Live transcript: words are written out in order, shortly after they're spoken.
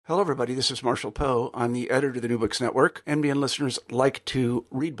Hello, everybody. This is Marshall Poe. I'm the editor of the New Books Network. NBN listeners like to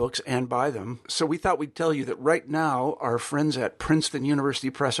read books and buy them. So we thought we'd tell you that right now, our friends at Princeton University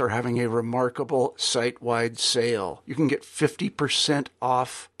Press are having a remarkable site-wide sale. You can get 50%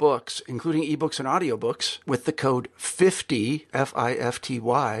 off books, including ebooks and audiobooks, with the code 50,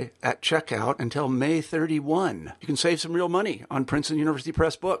 F-I-F-T-Y, at checkout until May 31. You can save some real money on Princeton University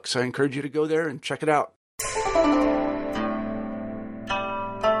Press books. I encourage you to go there and check it out.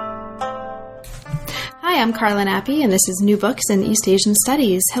 Hi, I'm Carla Nappi, and this is New Books in East Asian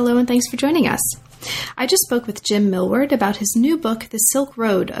Studies. Hello, and thanks for joining us. I just spoke with Jim Millward about his new book, The Silk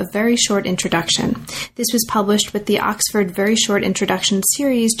Road, A Very Short Introduction. This was published with the Oxford Very Short Introduction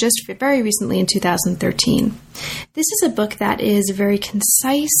series just very recently in 2013. This is a book that is very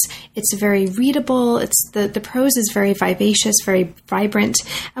concise, it's very readable, the prose is very vivacious, very vibrant,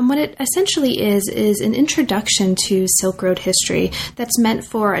 and what it essentially is an introduction to Silk Road history that's meant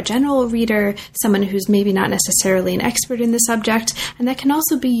for a general reader, someone who's maybe not necessarily an expert in the subject, and that can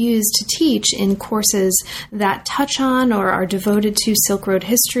also be used to teach in courses that touch on or are devoted to Silk Road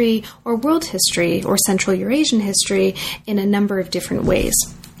history or world history or Central Eurasian history in a number of different ways.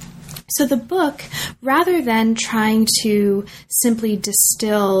 So the book, rather than trying to simply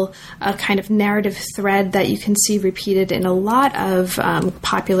distill a kind of narrative thread that you can see repeated in a lot of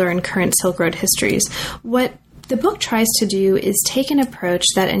popular and current Silk Road histories, what the book tries to do is take an approach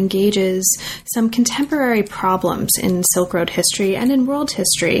that engages some contemporary problems in Silk Road history and in world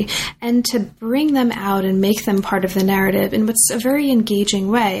history, and to bring them out and make them part of the narrative in what's a very engaging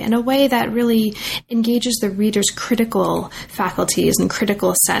way, in a way that really engages the reader's critical faculties and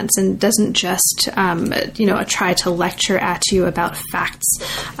critical sense, and doesn't just, try to lecture at you about facts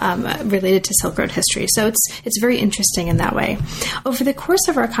related to Silk Road history. So it's very interesting in that way. Over the course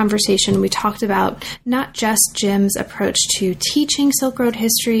of our conversation, we talked about not just Jim's approach to teaching Silk Road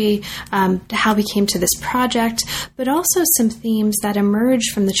history, how he came to this project, but also some themes that emerge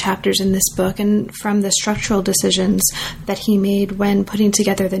from the chapters in this book and from the structural decisions that he made when putting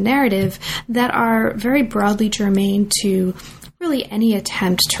together the narrative that are very broadly germane to really any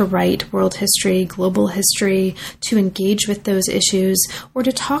attempt to write world history, global history, to engage with those issues, or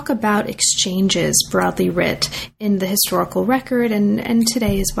to talk about exchanges broadly writ in the historical record and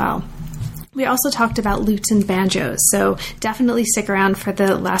today as well. We also talked about lutes and banjos, so definitely stick around for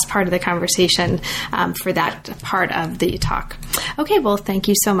the last part of the conversation for that part of the talk. Okay, well, thank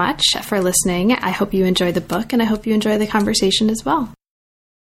you so much for listening. I hope you enjoy the book, and I hope you enjoy the conversation as well.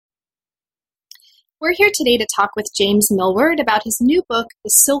 We're here today to talk with James Millward about his new book, The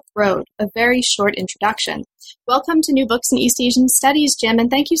Silk Road, A Very Short Introduction. Welcome to New Books in East Asian Studies, Jim, and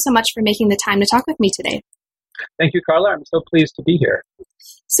thank you so much for making the time to talk with me today. Thank you, Carla. I'm so pleased to be here.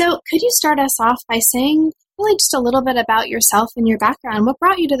 So could you start us off by saying really just a little bit about yourself and your background? What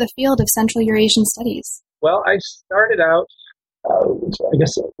brought you to the field of Central Eurasian Studies? Well, I started out,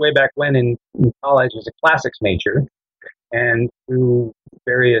 way back when in college as a classics major, and through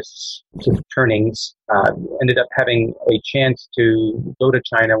various sort of turnings, ended up having a chance to go to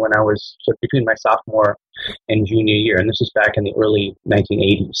China when I was between my sophomore and junior year, and this was back in the early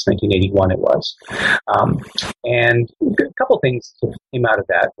 1980s, 1981 it was. And a couple things came out of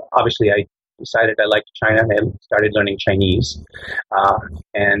that. Obviously, I decided I liked China, and I started learning Chinese.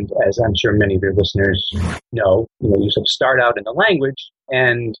 And as I'm sure many of your listeners know, you sort of start out in the language,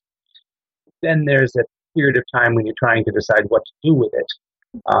 and then there's a period of time when you're trying to decide what to do with it.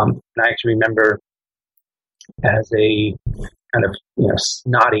 And I actually remember as a kind of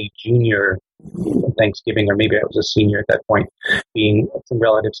snotty junior Thanksgiving, or maybe I was a senior at that point, being at some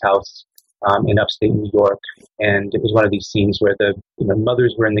relative's house in upstate New York, and it was one of these scenes where the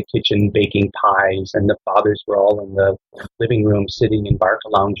mothers were in the kitchen baking pies, and the fathers were all in the living room sitting in bar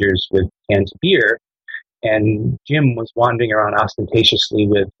loungers with cans of beer, and Jim was wandering around ostentatiously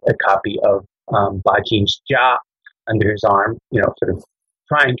with a copy of Bajin's Jia under his arm, sort of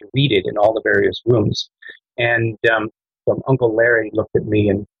trying to read it in all the various rooms. And Uncle Larry looked at me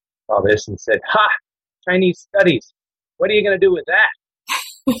and saw this and said, "Ha! Chinese studies. What are you going to do with that?"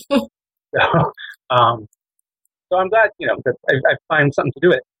 So I'm glad, that I find something to do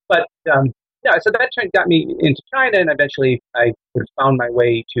with it. But so that got me into China, and eventually I sort of found my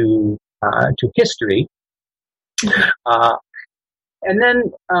way to history. And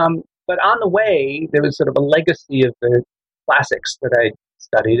then, but on the way, there was sort of a legacy of the classics that I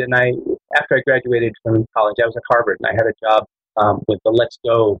studied. And after I graduated from college, I was at Harvard, and I had a job with the Let's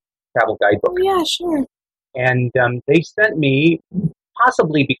Go travel guidebook. Oh, yeah, sure. And they sent me,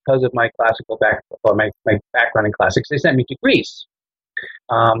 possibly because of my classical background in classics, they sent me to Greece.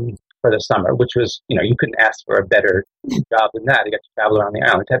 for the summer, which was, you couldn't ask for a better job than that. I got to travel around the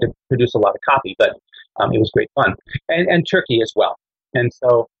island. I had to produce a lot of copy, but it was great fun. And Turkey as well. And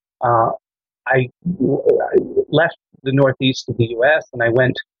so I left the northeast of the U.S. and I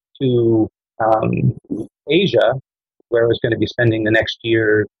went to Asia, where I was going to be spending the next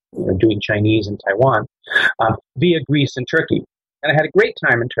year doing Chinese in Taiwan, via Greece and Turkey. And I had a great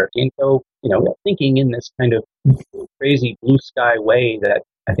time in Turkey. And so, thinking in this kind of crazy blue sky way that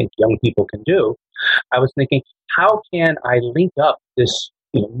I think young people can do, I was thinking, how can I link up this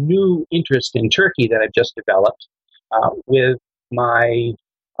new interest in Turkey that I've just developed with my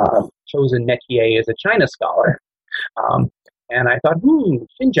chosen métier as a China scholar? And I thought,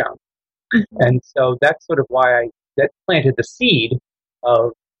 Xinjiang. And so that's sort of why that planted the seed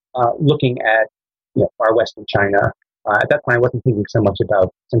of looking at far western China. At that point, I wasn't thinking so much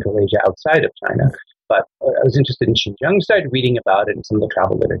about Central Asia outside of China, but I was interested in Xinjiang, started reading about it in some of the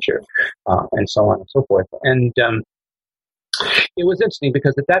travel literature, and so on and so forth. And it was interesting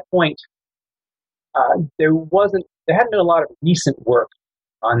because at that point, there hadn't been a lot of recent work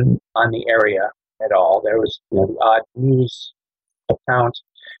on the area at all. There was the odd news account.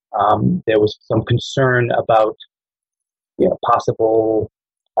 There was some concern about possible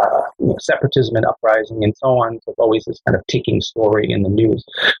separatism and uprising and so on. So it's always this kind of ticking story in the news.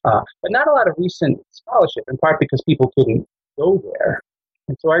 But not a lot of recent scholarship, in part because people couldn't go there.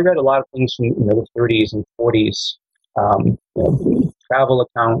 And so I read a lot of things from the 30s and 40s, travel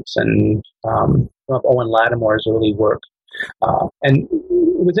accounts and some of Owen Lattimore's early work. And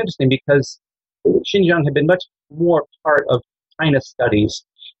it was interesting because Xinjiang had been much more part of China studies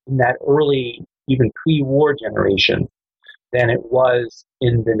in that early, even pre-war generation than it was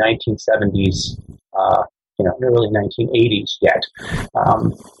in the 1970s, early 1980s yet.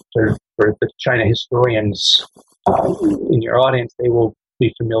 For the China historians in your audience, they will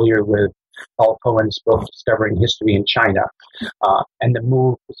be familiar with Paul Cohen's book, Discovering History in China, and the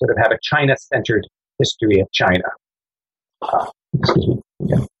move to sort of have a China-centered history of China. Excuse me.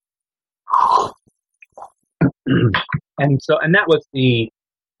 Yeah. And that was the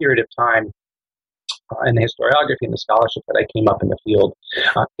period of time in the historiography and the scholarship that I came up in the field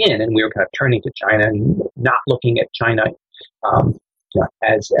in, and we were kind of turning to China and not looking at China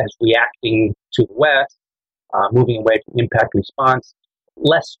as reacting to the West, moving away from impact response,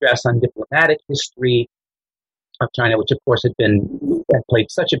 less stress on diplomatic history of China, which of course had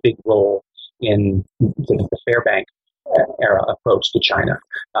played such a big role in the Fairbank era approach to China.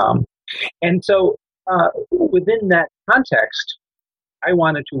 And so within that context, I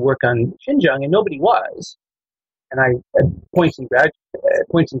wanted to work on Xinjiang, and nobody was. And I, at points in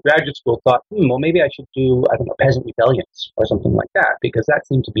graduate school, thought, well, maybe I should do, peasant rebellions or something like that, because that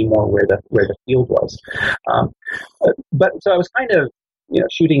seemed to be more where the field was. But so I was kind of,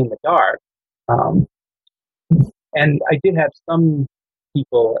 shooting in the dark. And I did have some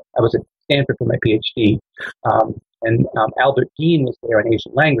people. I was at Stanford for my PhD, and Albert Dean was there in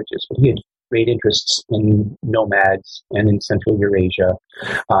Asian languages, but he had great interests in nomads and in Central Eurasia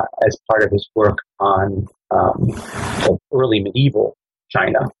as part of his work on early medieval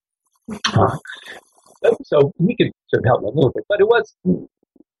China. So he could sort of help me a little bit, but it was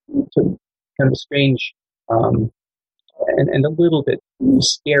kind of a strange and a little bit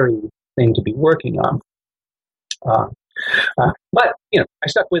scary thing to be working on. But, I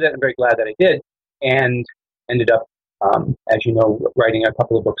stuck with it. I'm very glad that I did, and ended up, as you know, writing a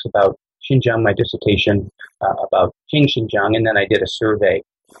couple of books about Xinjiang, my dissertation about Qing Xinjiang, and then I did a survey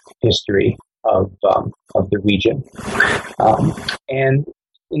history of the region. And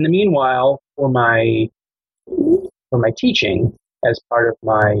in the meanwhile, for my teaching, as part of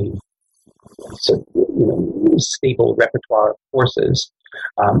my stable repertoire of courses,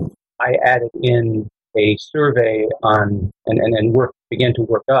 I added in a survey on and began to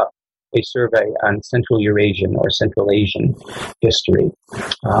work up a survey on Central Eurasian or Central Asian history.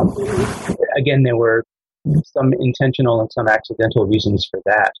 Again, there were some intentional and some accidental reasons for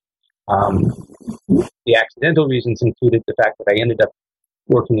that. The accidental reasons included the fact that I ended up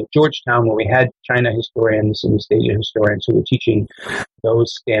working at Georgetown, where we had China historians and East Asia historians who were teaching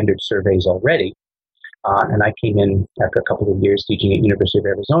those standard surveys already. And I came in after a couple of years teaching at University of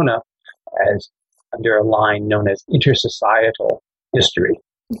Arizona as under a line known as intersocietal history.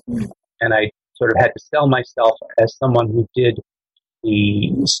 Mm-hmm. And I sort of had to sell myself as someone who did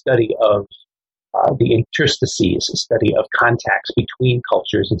the study of the interstices, a study of contacts between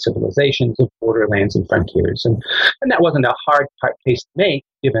cultures and civilizations, of borderlands and frontiers. And that wasn't a hard case to make,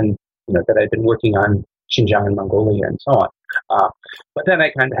 given that I'd been working on Xinjiang and Mongolia and so on. But then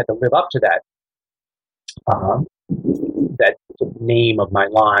I kind of had to live up to that that name of my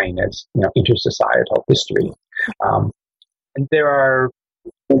line as intersocietal history. And there are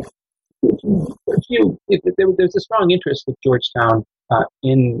there's a strong interest with Georgetown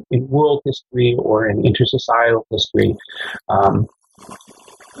in world history or in intersocietal history.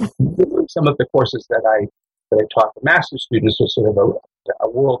 Some of the courses that I taught the master's students was sort of a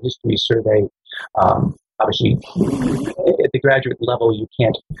world history survey. Obviously, at the graduate level, you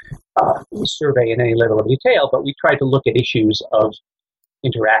can't survey in any level of detail, but we tried to look at issues of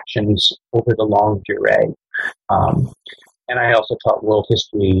interactions over the longue durée. And I also taught world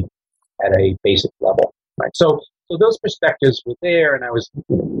history at a basic level. Right? So those perspectives were there, and I was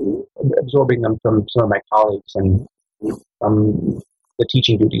absorbing them from some of my colleagues and from the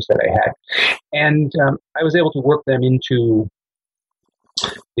teaching duties that I had. And I was able to work them into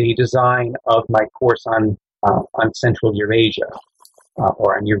the design of my course on Central Eurasia,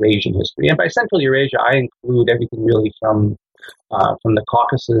 or on Eurasian history. And by Central Eurasia, I include everything really from the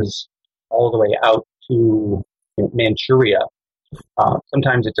Caucasus all the way out to Manchuria.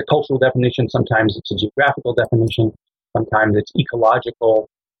 Sometimes it's a cultural definition, sometimes it's a geographical definition, sometimes it's ecological,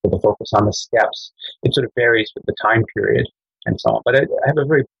 with a focus on the steppes. It sort of varies with the time period and so on. But I have a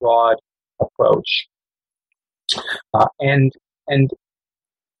very broad approach. And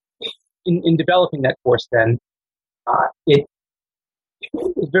in developing that course, then, it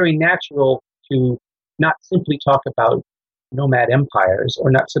was very natural to not simply talk about nomad empires,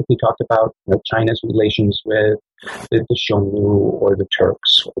 or not simply talk about China's relations with the Xiongnu or the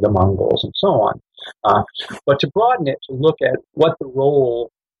Turks or the Mongols and so on, but to broaden it to look at what the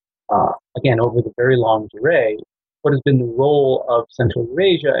role, again, over the very long durée, what has been the role of Central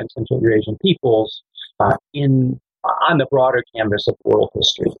Eurasia and Central Eurasian peoples on the broader canvas of world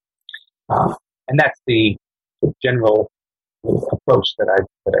history, and that's the general approach that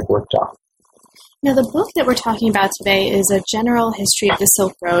I've worked on. Now, the book that we're talking about today is a general history of the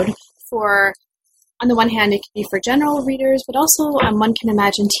Silk Road. For, on the one hand, it can be for general readers, but also one can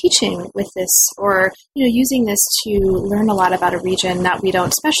imagine teaching with this, or using this to learn a lot about a region that we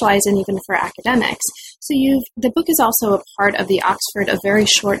don't specialize in, even for academics. So the book is also a part of the Oxford A Very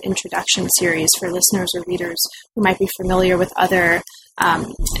Short Introduction series for listeners or readers who might be familiar with other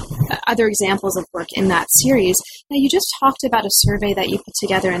examples of work in that series. Now, you just talked about a survey that you put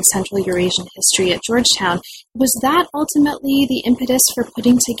together in Central Eurasian history at Georgetown. Was that ultimately the impetus for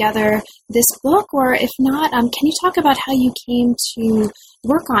putting together this book? Or if not, can you talk about how you came to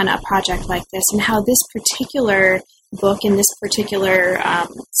work on a project like this, and how this particular book and this particular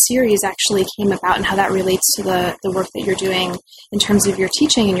series actually came about, and how that relates to the work that you're doing in terms of your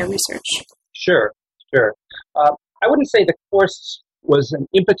teaching and your research? Sure. I wouldn't say the course was an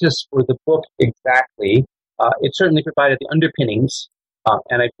impetus for the book exactly. It certainly provided the underpinnings,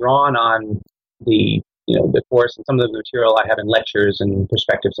 and I've drawn on the course and some of the material I have in lectures and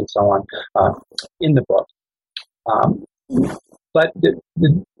perspectives and so on in the book. But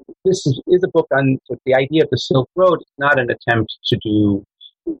this is a book on the idea of the Silk Road. It's not an attempt to do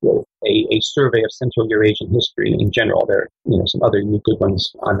a survey of Central Eurasian history in general. There are some other new good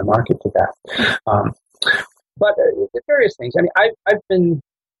ones on the market for that. But various things. I mean, I've been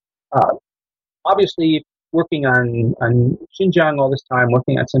obviously working on Xinjiang all this time,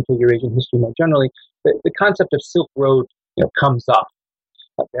 working on Central Eurasian history more generally. The concept of Silk Road, comes up.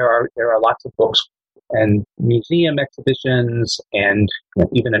 There are lots of books and museum exhibitions, and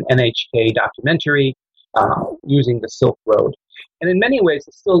even an NHK documentary using the Silk Road. And in many ways,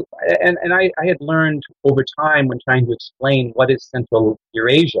 it's still. And I had learned over time when trying to explain what is Central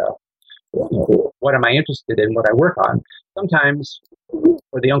Eurasia. What am I interested in, what I work on? Sometimes,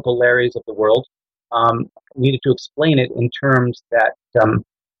 for the Uncle Larrys of the world, needed to explain it in terms that,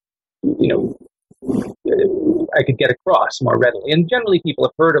 I could get across more readily. And generally, people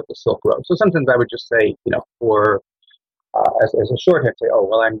have heard of the Silk Road. So sometimes I would just say, as a shorthand, say, oh,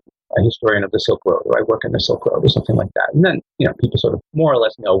 well, I'm a historian of the Silk Road, or I work in the Silk Road, or something like that. And then, people sort of more or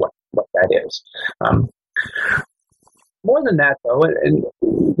less know what that is. More than that, though, and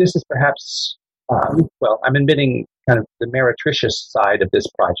this is perhaps, I'm admitting kind of the meretricious side of this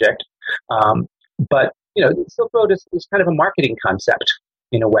project, but, the Silk Road is kind of a marketing concept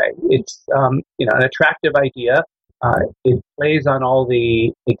in a way. It's, an attractive idea. It plays on all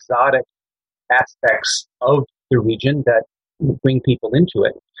the exotic aspects of the region that bring people into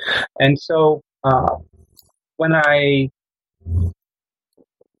it. And so when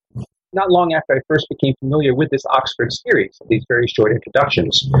not long after I first became familiar with this Oxford series, these very short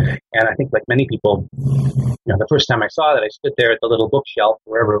introductions, and I think like many people, the first time I saw that, I stood there at the little bookshelf,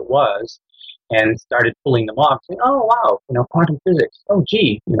 wherever it was, and started pulling them off, saying, "Oh wow, quantum physics. Oh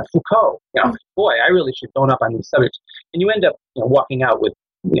gee, Foucault. Boy, I really should bone up on these subjects." And you end up walking out with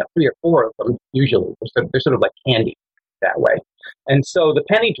 3 or 4 of them. Usually, they're sort of like candy that way. And so the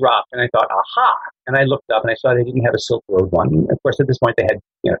penny dropped, and I thought, aha! And I looked up, and I saw they didn't have a Silk Road one. And of course, at this point, they had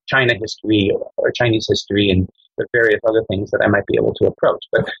China history or Chinese history and the various other things that I might be able to approach.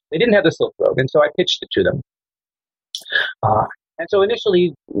 But they didn't have the Silk Road, and so I pitched it to them. And so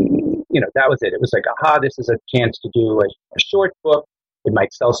initially, that was it. It was like, aha, this is a chance to do a short book. It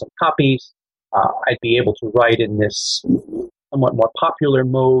might sell some copies. I'd be able to write in this somewhat more popular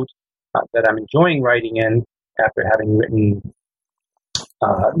mode that I'm enjoying writing in after having written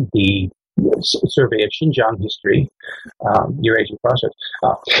the survey of Xinjiang history, Eurasian Crossroads.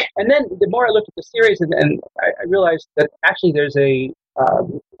 And then the more I looked at the series, and I realized that actually there's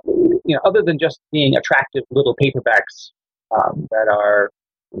other than just being attractive little paperbacks that are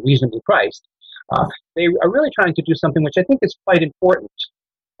reasonably priced, they are really trying to do something which I think is quite important,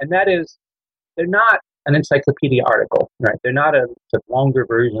 and that is they're not an encyclopedia article, right? They're not a longer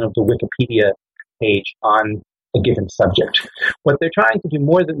version of the Wikipedia page on a given subject. What they're trying to do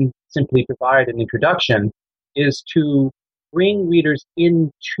more than simply provide an introduction is to bring readers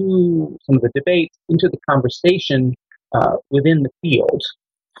into some of the debates, into the conversation within the field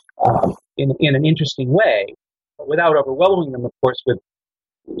in an interesting way, but without overwhelming them, of course, with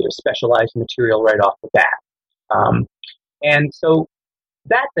specialized material right off the bat. And so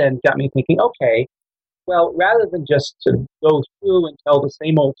that then got me thinking, okay, well, rather than just to go through and tell the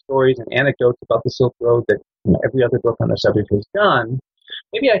same old stories and anecdotes about the Silk Road that every other book on the subject has done,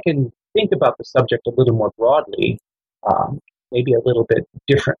 maybe I can think about the subject a little more broadly, maybe a little bit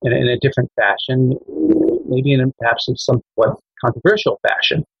different, in a different fashion, maybe in perhaps a somewhat controversial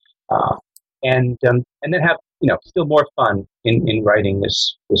fashion, and then have still more fun in writing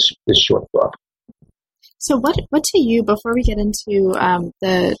this short book. So what to you, before we get into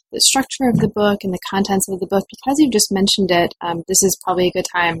the structure of the book and the contents of the book, because you've just mentioned it, this is probably a good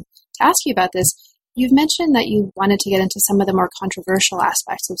time to ask you about this. You've mentioned that you wanted to get into some of the more controversial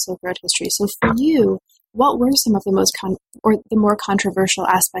aspects of Silk Road history. So for you, what were some of the most the more controversial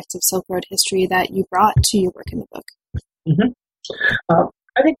aspects of Silk Road history that you brought to your work in the book? Mm-hmm.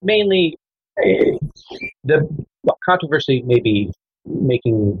 I think mainly controversy may be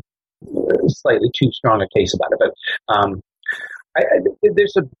making slightly too strong a case about it, but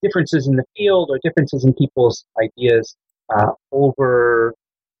there's some differences in the field or differences in people's ideas over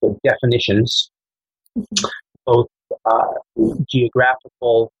the definitions, both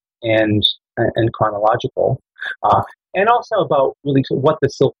geographical and chronological, and also about really what the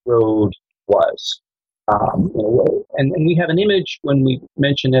Silk Road was. And we have an image when we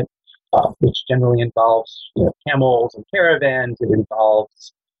mention it, which generally involves camels and caravans. It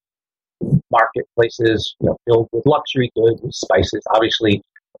involves marketplaces, filled with luxury goods, spices, obviously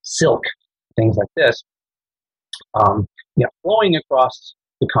silk, things like this, flowing across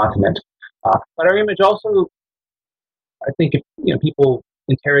the continent. But our image also, I think, if people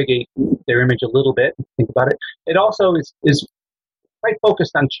interrogate their image a little bit, think about it, it also is quite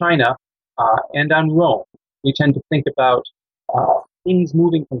focused on China and on Rome. We tend to think about things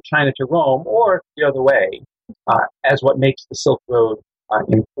moving from China to Rome, or the other way, as what makes the Silk Road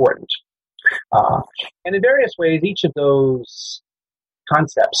important. And in various ways, each of those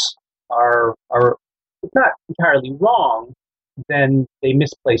concepts are if not entirely wrong, then they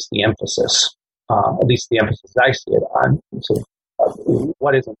misplace the emphasis, at least the emphasis I see it on,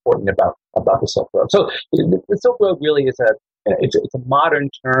 what is important about the Silk Road. So the Silk Road really is it's a modern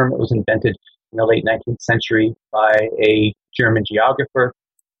term. It was invented in the late 19th century by a German geographer,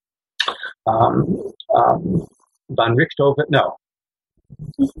 von Richthofen. No.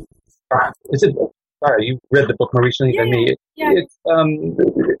 Is it? Sorry, you read the book more recently than me. It's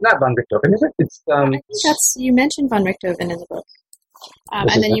not von Richthofen, is it? It's. I think you mentioned von Richthofen in the book,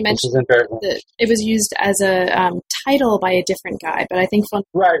 and then you mentioned that it was used as a title by a different guy. But I think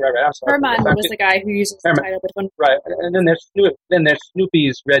right. I'm sorry. Hermann was the guy who uses the title, but right. And then there's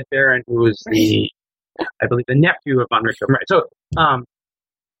Snoopy's Red Baron, who was I believe, the nephew of von Richthofen. Right. So,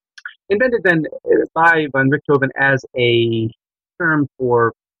 invented then by von Richthofen as a term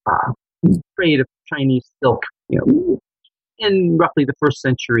for trade of Chinese silk, in roughly the first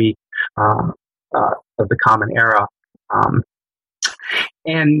century of the Common Era,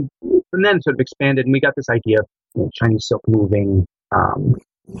 and from then sort of expanded, and we got this idea of Chinese silk moving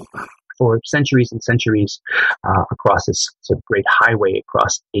for centuries and centuries across this sort of great highway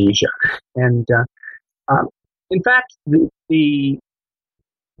across Asia, and in fact, the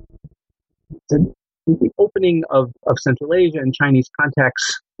opening of Central Asia and Chinese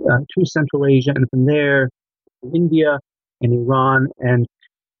contacts to Central Asia, and from there to India and Iran, and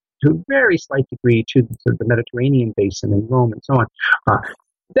to a very slight degree to the Mediterranean basin and Rome and so on.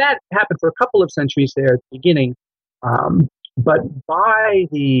 That happened for a couple of centuries there at the beginning, but by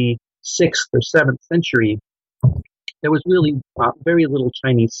the 6th or 7th century, there was really very little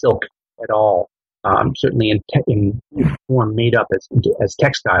Chinese silk at all, certainly in form made up as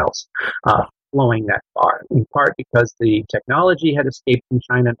textiles, flowing that far, in part because the technology had escaped from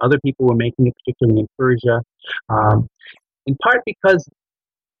China and other people were making it, particularly in Persia, in part because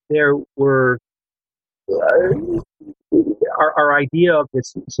there were our idea of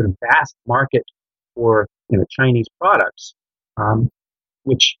this sort of vast market for Chinese products,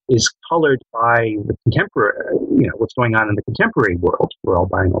 which is colored by the contemporary, what's going on in the contemporary world. We're all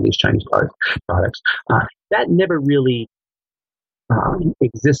buying all these Chinese products. That never really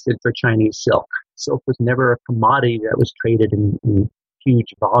existed for Chinese silk. Silk was never a commodity that was traded in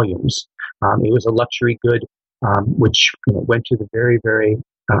huge volumes. It was a luxury good, which went to the very, very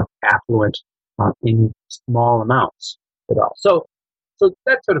affluent in small amounts at all. So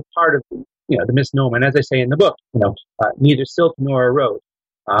that's sort of part of the misnomer. And as I say in the book, neither silk nor a road,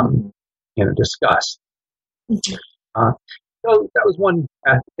 discuss. So that was one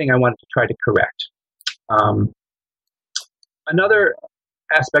thing I wanted to try to correct. Another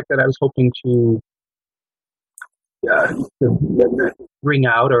aspect that I was hoping to bring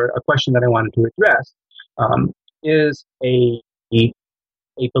out, or a question that I wanted to address, is a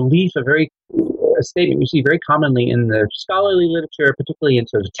belief, a statement we see very commonly in the scholarly literature, particularly in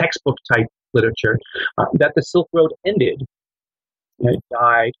sort of textbook type literature, that the Silk Road ended, it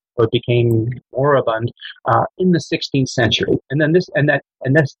died or became moribund in the 16th century, and then this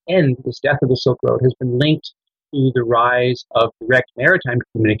death of the Silk Road has been linked to the rise of direct maritime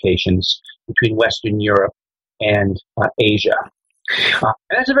communications between Western Europe and Asia. And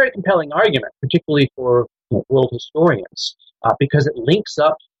that's a very compelling argument, particularly for world historians, because it links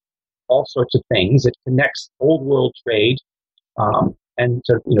up all sorts of things. It connects old world trade and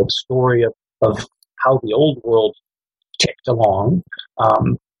sort of, the story of how the old world ticked along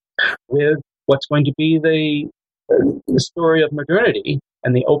with what's going to be the story of modernity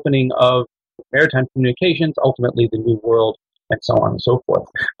and the opening of maritime communications, ultimately the New World, and so on and so forth.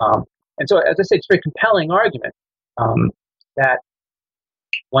 And so, as I say, it's a very compelling argument that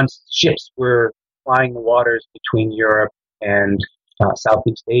once ships were flying the waters between Europe and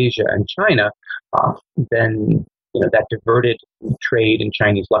Southeast Asia and China, then that diverted trade in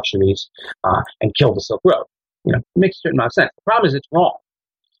Chinese luxuries and killed the Silk Road. It makes a certain amount of sense. The problem is it's wrong,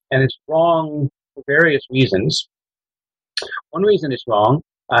 and it's wrong for various reasons. One reason it's wrong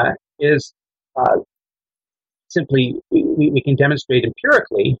is simply we can demonstrate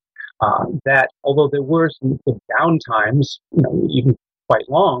empirically that although there were some downtimes, even quite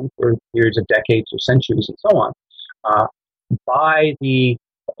long for periods of decades or centuries and so on, by the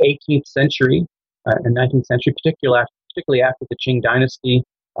 18th century and 19th century, particularly after the Qing dynasty,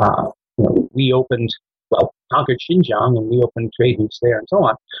 conquered Xinjiang and reopened trade routes there and so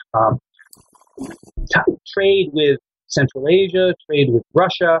on. Trade with Central Asia, trade with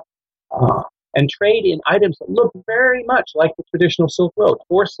Russia, and trade in items that look very much like the traditional Silk Road.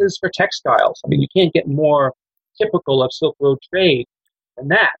 Horses for textiles. I mean, you can't get more typical of Silk Road trade than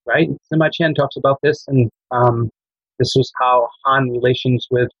that, right? Sima Qian talks about this, and this was how Han relations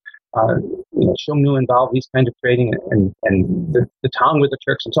with Xiongnu involved these kind of trading, and the Tang with the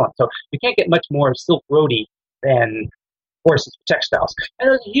Turks and so on. So you can't get much more Silk Roady than horses for textiles. And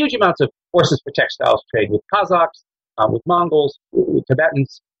there's huge amounts of horses for textiles trade with Kazakhs, with Mongols, with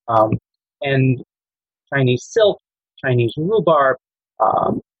Tibetans, and Chinese silk, Chinese rhubarb,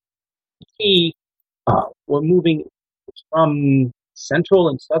 tea, were moving from central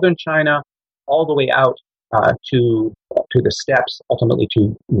and southern China all the way out to the steppes, ultimately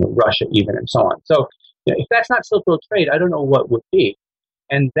to Russia even, and so on. So if that's not Silk Road trade, I don't know what would be.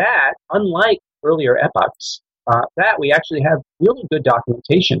 And that, unlike earlier epochs, that we actually have really good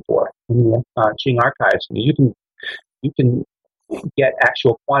documentation for in the Qing archives. I mean, you can get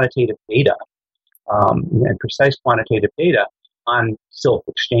actual quantitative data and precise quantitative data on silk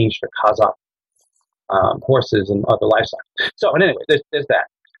exchanged for Kazakh horses and other livestock. So, anyway, there's that.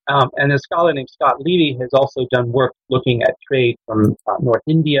 And a scholar named Scott Levy has also done work looking at trade from North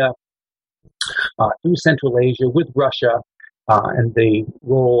India through Central Asia with Russia, and the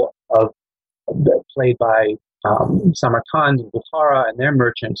role played by Samarkand and Bukhara and their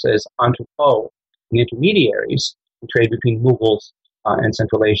merchants as entrepôts and intermediaries in trade between Mughals and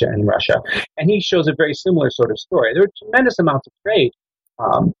Central Asia and Russia. And he shows a very similar sort of story. There are tremendous amounts of trade,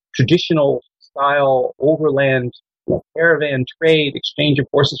 traditional style overland caravan trade, exchange of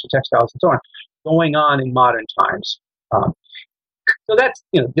horses for textiles, and so on, going on in modern times. So that's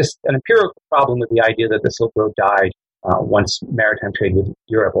just an empirical problem with the idea that the Silk Road died once maritime trade with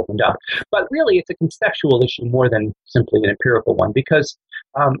Europe opened up. But really, it's a conceptual issue more than simply an empirical one, because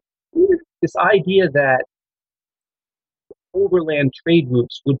this idea that overland trade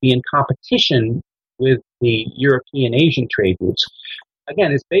routes would be in competition with the European Asian trade routes,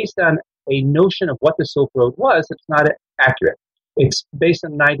 again, is based on a notion of what the Silk Road was. It's not accurate. It's based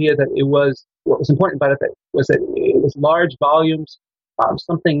on an idea that what was important about it was that it was large volumes,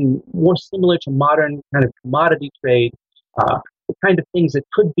 something more similar to modern kind of commodity trade, the kind of things that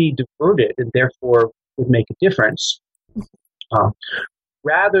could be diverted and therefore would make a difference,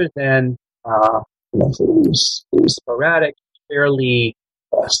 rather than sporadic, fairly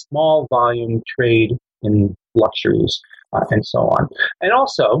small volume trade in luxuries and so on. And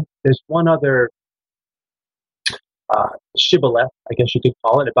also, there's one other shibboleth, I guess you could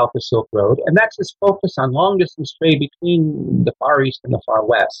call it, about the Silk Road, and that's this focus on long-distance trade between the Far East and the Far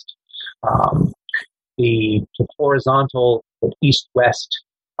West. The horizontal east-west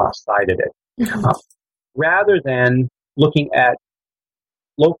side of it, rather than looking at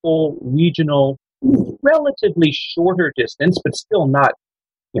local, regional, relatively shorter distance, but still not,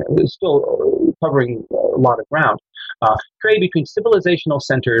 still covering a lot of ground. Trade between civilizational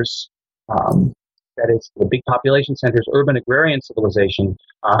centers, that is, the big population centers, urban agrarian civilization,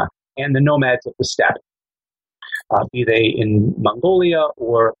 and the nomads of the steppe, be they in Mongolia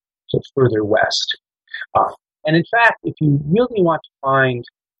or further west. And in fact, if you really want to find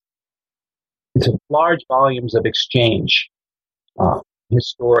large volumes of exchange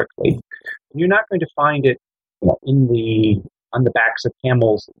historically, you're not going to find it on the backs of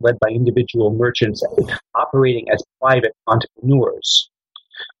camels led by individual merchants operating as private entrepreneurs,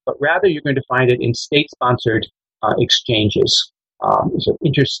 but rather you're going to find it in state-sponsored exchanges, so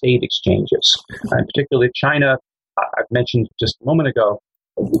interstate exchanges. Particularly China, I've mentioned just a moment ago,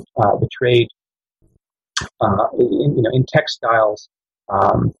 the trade in textiles,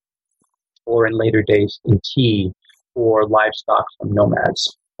 or in later days in tea, or livestock from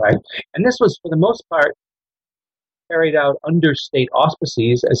nomads, right? And this was, for the most part, carried out under state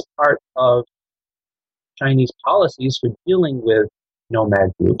auspices as part of Chinese policies for dealing with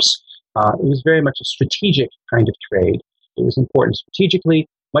nomad groups. It was very much a strategic kind of trade. It was important strategically,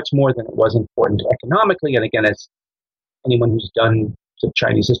 much more than it was important economically. And again, as anyone who's done some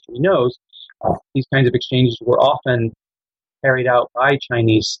Chinese history knows, these kinds of exchanges were often carried out by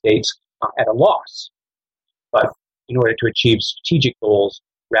Chinese states at a loss, but in order to achieve strategic goals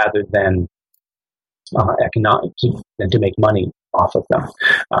rather than economic, to make money off of them.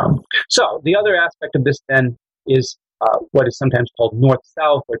 So the other aspect of this then is what is sometimes called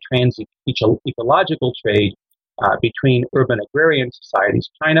north-south or trans-ecological trade between urban agrarian societies,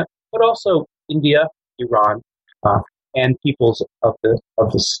 China, but also India, Iran, and peoples of the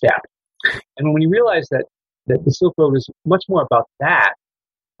steppe. And when you realize that the Silk Road is much more about that,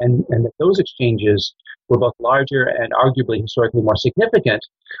 and that those exchanges were both larger and arguably historically more significant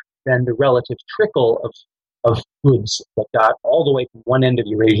than the relative trickle of goods that got all the way from one end of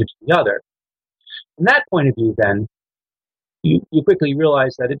Eurasia to the other. From that point of view, then, you quickly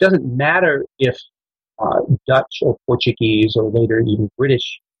realize that it doesn't matter if Dutch or Portuguese or later even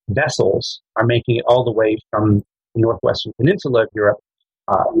British vessels are making it all the way from the northwestern peninsula of Europe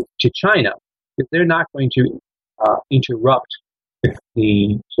to China, because they're not going to interrupt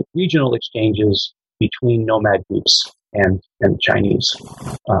the regional exchanges between nomad groups and Chinese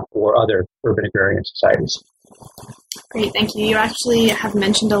or other urban agrarian societies. Great, thank you. You actually have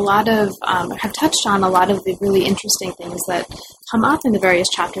mentioned have touched on a lot of the really interesting things that come up in the various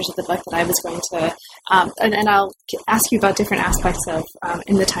chapters of the book that I was going to, and I'll ask you about different aspects of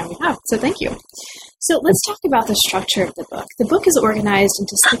in the time we have. So thank you. So let's talk about the structure of the book. The book is organized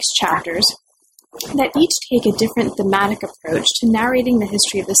into 6 chapters that each take a different thematic approach to narrating the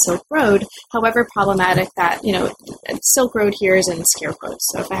history of the Silk Road, however problematic that, Silk Road here is in scare quotes.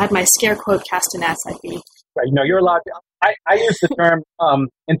 So if I had my scare quote castanets, I'd be... Right, you're allowed to... I use the term,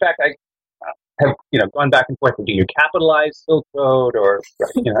 in fact, I have, gone back and forth. Do you capitalize Silk Road or,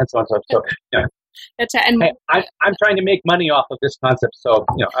 and so on and so forth. So, I'm trying to make money off of this concept, so,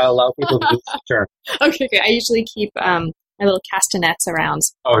 I allow people to use the term. Okay, I usually keep... my little castanets around,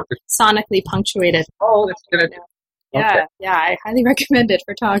 sonically punctuated. Oh, that's good. Yeah, I highly recommend it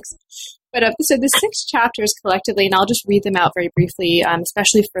for talks. But so the 6 chapters collectively, and I'll just read them out very briefly,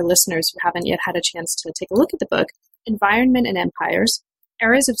 especially for listeners who haven't yet had a chance to take a look at the book: Environment and Empires,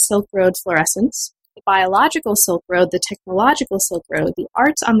 Eras of Silk Road Fluorescence, the biological Silk Road, the technological Silk Road, the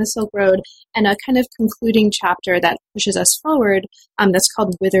arts on the Silk Road, and a kind of concluding chapter that pushes us forward that's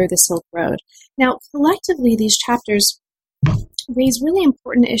called Whither the Silk Road. Now, collectively, these chapters raise really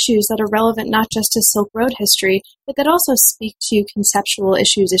important issues that are relevant not just to Silk Road history, but that also speak to conceptual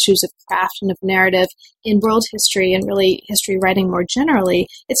issues of craft and of narrative in world history and really history writing more generally.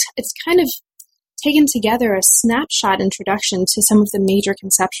 It's kind of taken together a snapshot introduction to some of the major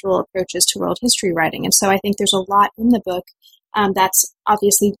conceptual approaches to world history writing. And so I think there's a lot in the book that's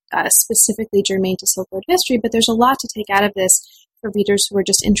obviously specifically germane to Silk Road history, but there's a lot to take out of this for readers who are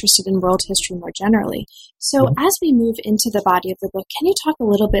just interested in world history more generally. So as we move into the body of the book, can you talk a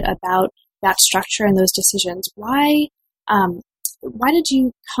little bit about that structure and those decisions? Why did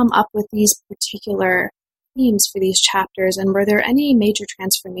you come up with these particular themes for these chapters, and were there any major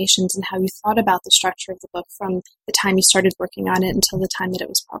transformations in how you thought about the structure of the book from the time you started working on it until the time that it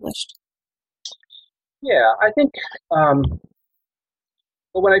was published? Yeah, I think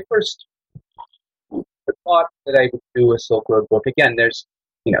when I first thought that I would do a Silk Road book, again, there's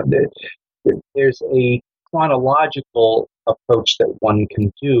a chronological approach that one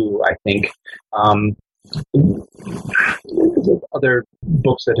can do, I think. Other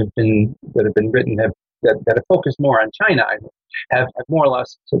books that have been written that have focused more on China have more or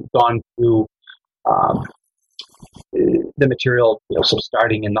less sort of gone through the material, so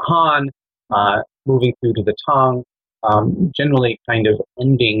starting in the Han, moving through to the Tang, generally kind of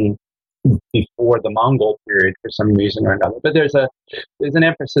ending before the Mongol period for some reason or another. But there's an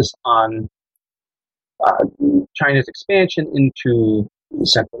emphasis on China's expansion into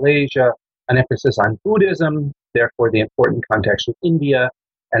Central Asia, an emphasis on Buddhism, therefore the important context with India,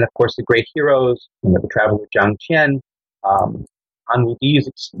 and of course the great heroes, the traveler Jiang Qian, Han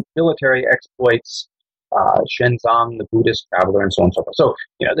Wudi's military exploits, Xuanzang, the Buddhist traveler, and so on and so forth. So,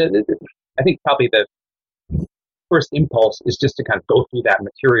 I think probably the first impulse is just to kind of go through that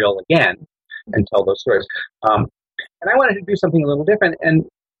material again and tell those stories. And I wanted to do something a little different, and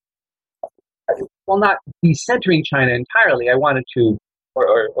while not decentering China entirely, I wanted to,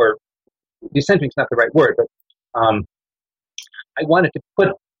 or decentering is not the right word, but I wanted to put,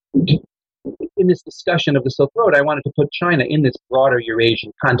 in this discussion of the Silk Road, I wanted to put China in this broader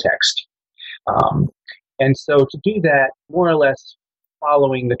Eurasian context. And so to do that, more or less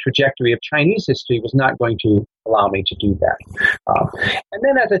following the trajectory of Chinese history was not going to allow me to do that. And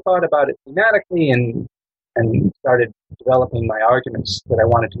then as I thought about it thematically and started developing my arguments that I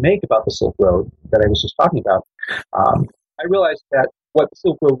wanted to make about the Silk Road that I was just talking about, I realized that what the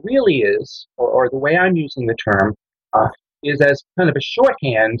Silk Road really is, or the way I'm using the term, is as kind of a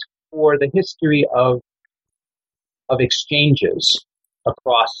shorthand for the history of exchanges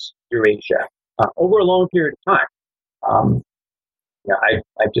across Eurasia over a long period of time.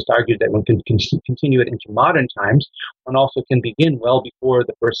 I've just argued that one can continue it into modern times. One also can begin well before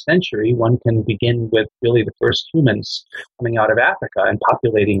the first century. One can begin with really the first humans coming out of Africa and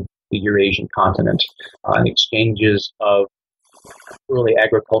populating the Eurasian continent, and exchanges of early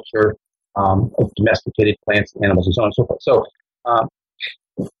agriculture, of domesticated plants and animals, and so on and so forth. So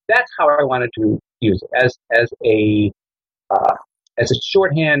that's how I wanted to use it as a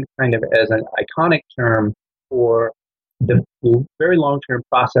shorthand, kind of as an iconic term for the very long-term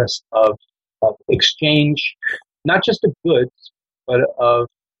process of exchange, not just of goods, but of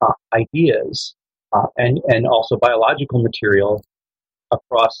ideas and also biological material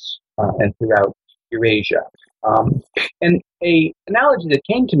across and throughout Eurasia. And an analogy that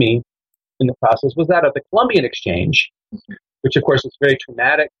came to me in the process was that of the Columbian Exchange, which of course was very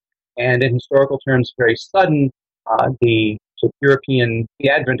traumatic and in historical terms very sudden. The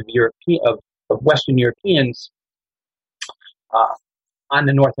advent of Western Europeans on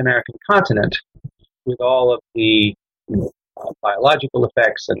the North American continent, with all of the biological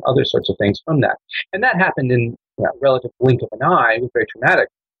effects and other sorts of things from that. And that happened in a relative blink of an eye with very traumatic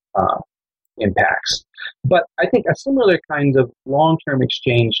impacts. But I think a similar kind of long-term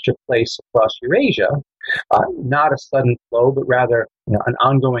exchange took place across Eurasia, not a sudden flow, but rather an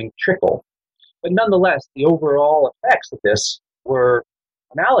ongoing trickle. But nonetheless, the overall effects of this were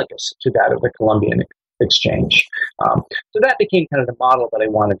analogous to that of the Columbian Exchange. So that became kind of the model that I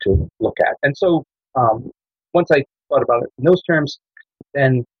wanted to look at. And so once I thought about it in those terms,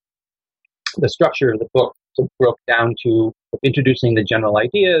 then the structure of the book broke down to introducing the general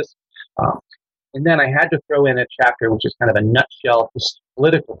ideas. And then I had to throw in a chapter which is kind of a nutshell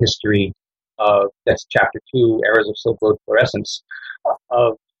political history that's chapter 2, Eras of Silk Road Fluorescence,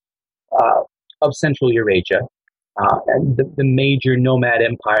 of Central Eurasia, and the major nomad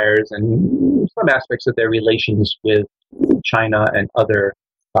empires and some aspects of their relations with China and other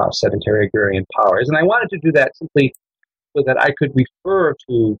sedentary agrarian powers. And I wanted to do that simply so that I could refer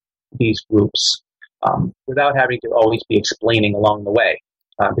to these groups without having to always be explaining along the way.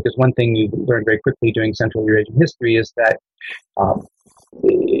 Because one thing you learn very quickly doing Central Eurasian history is that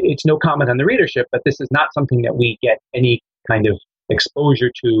it's no comment on the readership, but this is not something that we get any kind of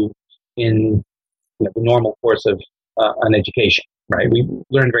exposure to in the normal course of an education, right? We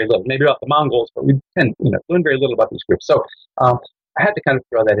learn very little, maybe about the Mongols, but we tend learn very little about these groups. So I had to kind of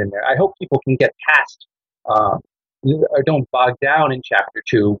throw that in there. I hope people can get past or don't bog down in chapter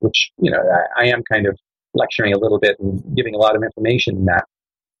 2, which I am kind of lecturing a little bit and giving a lot of information in that.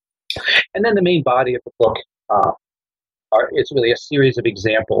 And then the main body of the book it's really a series of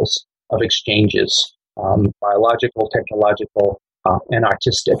examples of exchanges, biological, technological, and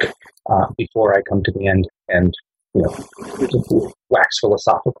artistic, before I come to the end and wax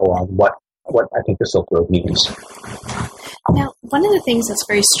philosophical on what I think the Silk Road means. Now, one of the things that's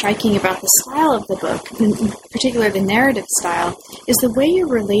very striking about the style of the book, in particular the narrative style, is the way you're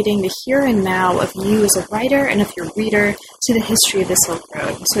relating the here and now of you as a writer and of your reader to the history of the Silk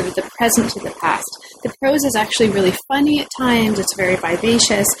Road, sort of the present to the past. The prose is actually really funny at times, it's very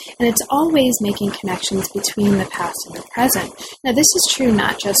vivacious, and it's always making connections between the past and the present. Now, this is true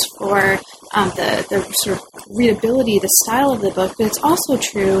not just for the sort of readability, the style of the book, but it's also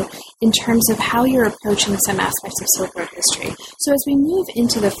true in terms of how you're approaching some aspects of Silk Road history. So as we move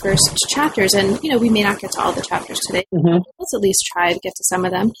into the first chapters, and we may not get to all the chapters today, let's at least try to get to some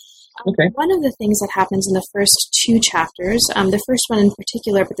of them. Okay. One of the things that happens in the first 2 chapters, the first one in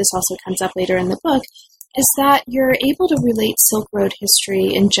particular, but this also comes up later in the book, is that you're able to relate Silk Road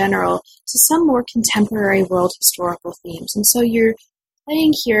history in general to some more contemporary world historical themes. And so you're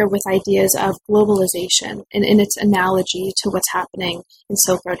playing here with ideas of globalization and in its analogy to what's happening in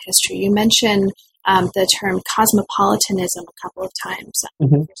Silk Road history. You mentioned the term cosmopolitanism a couple of times in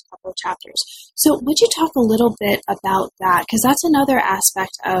the first couple of chapters. So would you talk a little bit about that? Because that's another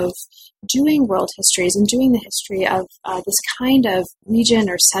aspect of doing world histories and doing the history of this kind of region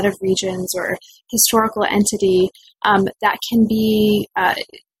or set of regions or historical entity that can be...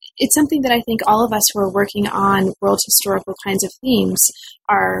 it's something that I think all of us who are working on world historical kinds of themes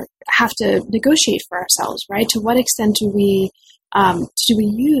have to negotiate for ourselves, right? To what extent do we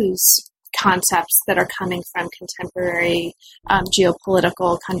use concepts that are coming from contemporary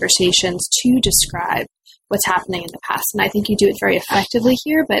geopolitical conversations to describe what's happening in the past? And I think you do it very effectively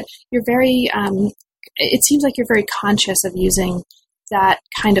here, but you're very, it seems like you're very conscious of using that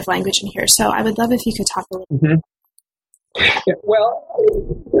kind of language in here. So I would love if you could talk a little bit. Yeah, well,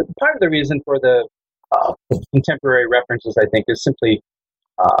 part of the reason for the contemporary references, I think, is simply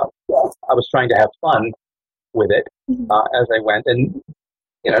I was trying to have fun with it as I went, and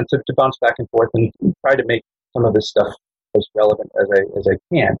to bounce back and forth and try to make some of this stuff as relevant as I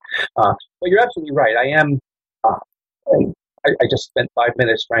can. But you're absolutely right. I am. I just spent 5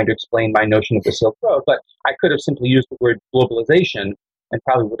 minutes trying to explain my notion of the Silk Road, but I could have simply used the word globalization and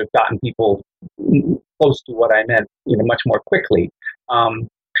probably would have gotten people close to what I meant, much more quickly.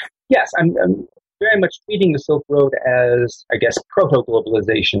 Yes, I'm very much treating the Silk Road as, I guess,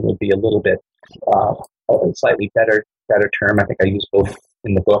 proto-globalization would be a little bit a slightly better term. I think I use both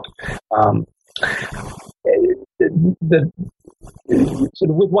in the book. Sort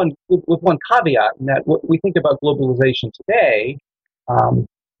of with one caveat, in that what we think about globalization today,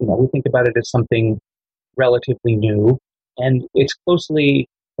 we think about it as something relatively new, and it's closely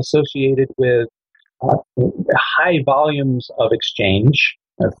associated with high volumes of exchange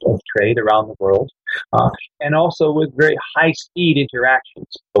of trade around the world, and also with very high-speed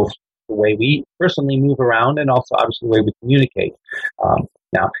interactions, both the way we personally move around and also obviously the way we communicate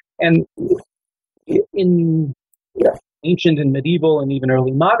now. And in ancient and medieval and even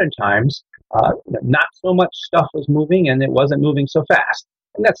early modern times, not so much stuff was moving, and it wasn't moving so fast.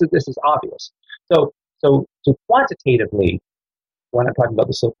 And this is obvious. So quantitatively, when I'm talking about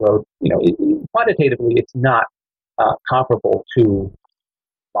the Silk Road, quantitatively it's not comparable to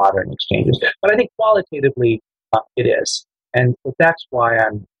modern exchanges, but I think qualitatively it is, and so that's why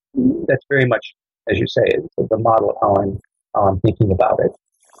that's very much, as you say, the model of how I'm thinking about it.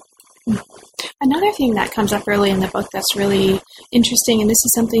 Another thing that comes up early in the book that's really interesting, and this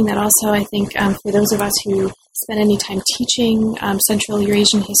is something that also I think for those of us who spend any time teaching Central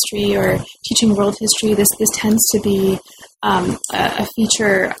Eurasian history or teaching world history, this tends to be a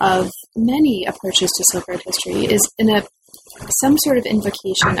feature of many approaches to Silk Road history, is in a some sort of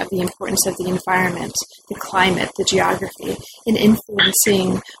invocation of the importance of the environment, the climate, the geography, in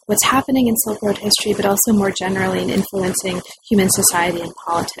influencing what's happening in Silk Road history, but also more generally in influencing human society and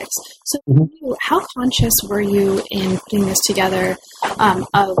politics. So how conscious were you in putting this together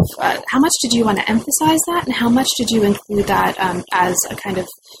of how much did you want to emphasize that, and how much did you include that as a kind of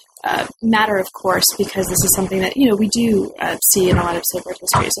matter of course, because this is something that, we do see in a lot of Silk Road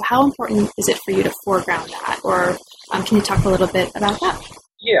history. So how important is it for you to foreground that? Or can you talk a little bit about that?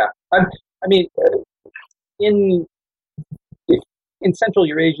 Yeah. In Central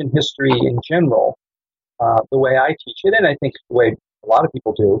Eurasian history in general, the way I teach it, and I think the way a lot of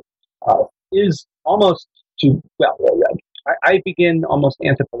people do, is almost I begin almost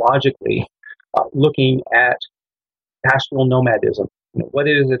anthropologically looking at pastoral nomadism. What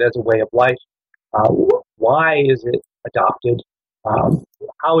is it as a way of life? Why is it adopted?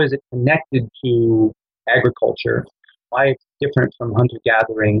 How is it connected to agriculture? Why it's different from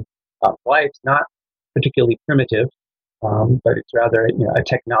hunter-gathering? Why it's not particularly primitive, but it's rather a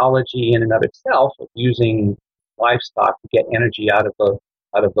technology in and of itself of using livestock to get energy out of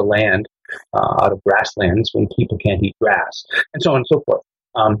the land, out of grasslands when people can't eat grass, and so on and so forth.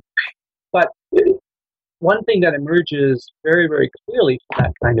 But one thing that emerges very, very clearly from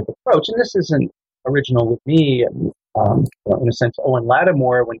that kind of approach, and this isn't original with me, in a sense, Owen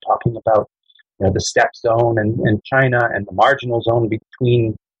Lattimore, when talking about the steppe zone and China and the marginal zone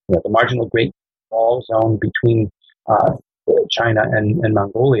between, the marginal Great Wall zone between China and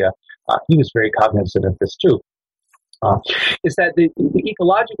Mongolia, he was very cognizant of this too. Is that the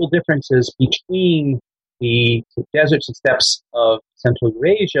ecological differences between the deserts and steppes of Central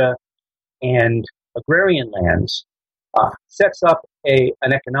Eurasia and agrarian lands sets up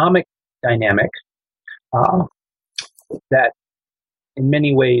an economic dynamic that in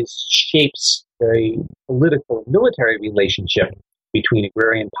many ways shapes the political and military relationship between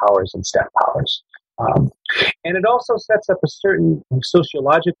agrarian powers and steppe powers. And it also sets up a certain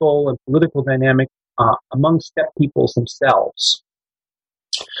sociological and political dynamic among steppe peoples themselves.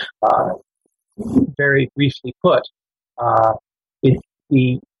 Very briefly put,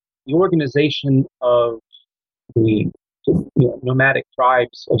 the organization of the nomadic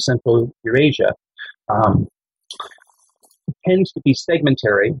tribes of Central Eurasia tends to be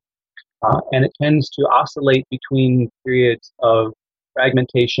segmentary, and it tends to oscillate between periods of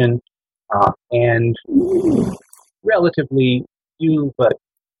fragmentation and relatively few but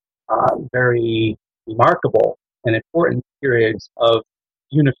very remarkable and important periods of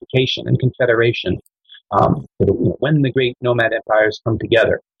unification and confederation. When the great nomad empires come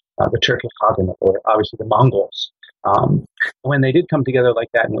together, the Turkic Khaganate, or obviously the Mongols, when they did come together like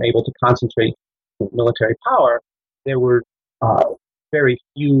that and were able to concentrate military power, there were very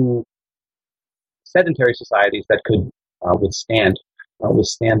few sedentary societies that could withstand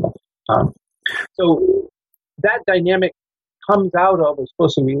them. So that dynamic comes out of, is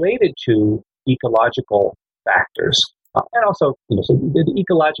closely related to ecological factors, and also so the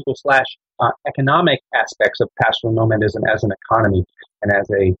ecological / economic aspects of pastoral nomadism as an economy and as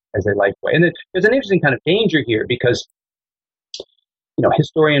a life way. And there's an interesting kind of danger here because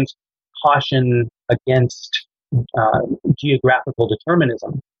historians caution against geographical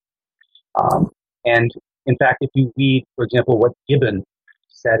determinism. And in fact, if you read, for example, what Gibbon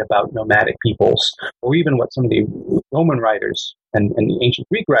said about nomadic peoples, or even what some of the Roman writers and the ancient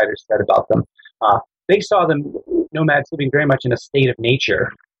Greek writers said about them, they saw them nomads living very much in a state of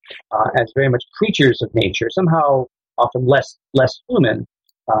nature, as very much creatures of nature, somehow often less human,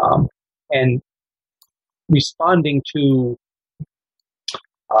 and responding to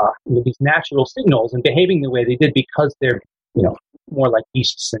these natural signals and behaving the way they did because they're more like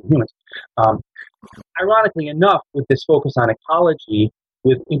beasts than humans. Ironically enough, with this focus on ecology,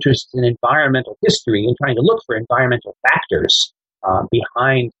 with interest in environmental history and trying to look for environmental factors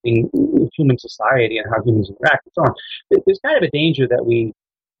behind human society and how humans interact and so on, there's kind of a danger that we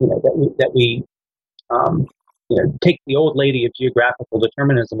take the old lady of geographical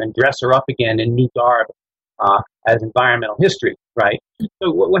determinism and dress her up again in new garb as environmental history, right? So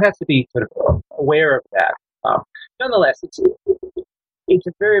one has to be sort of aware of that. Nonetheless, it's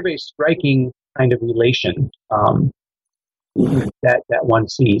a very, very striking kind of relation that one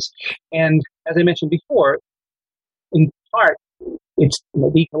sees. And as I mentioned before, in part, it's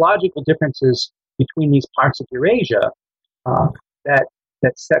the ecological differences between these parts of Eurasia that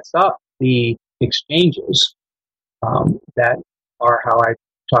sets up the exchanges that are how I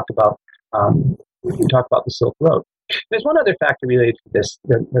talk about the Silk Road. There's one other factor related to this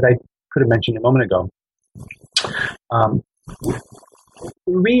that I could have mentioned a moment ago.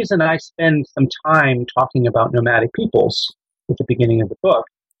 the reason I spend some time talking about nomadic peoples at the beginning of the book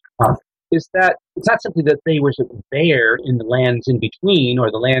is that it's not simply that they were sort of there in the lands in between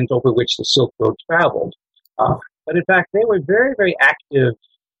or the lands over which the Silk Road traveled, but in fact they were very, very active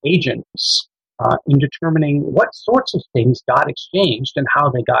agents in determining what sorts of things got exchanged and how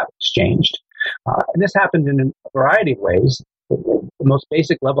they got exchanged. And this happened in a variety of ways. The most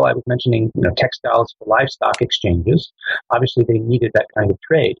basic level I was mentioning, textiles for livestock exchanges. Obviously, they needed that kind of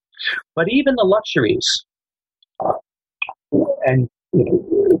trade. But even the luxuries and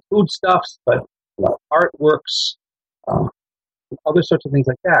foodstuffs, but artworks, other sorts of things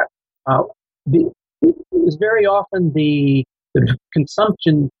like that, is very often the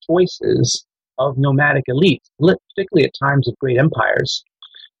consumption choices of nomadic elites, particularly at times of great empires,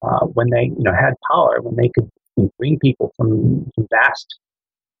 when they had power, when they could bring people from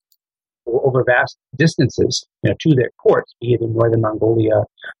over vast distances, to their courts, be it in northern Mongolia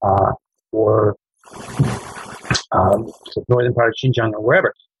or the northern part of Xinjiang or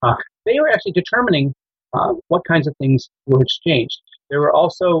wherever. They were actually determining what kinds of things were exchanged. There were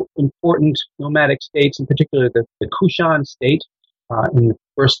also important nomadic states, in particular the Kushan state in the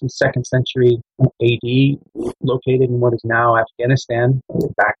 1st and 2nd century AD, located in what is now Afghanistan, or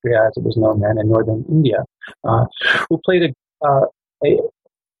Bactria as it was known then, in northern India, who played a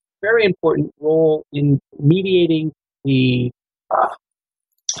very important role in mediating the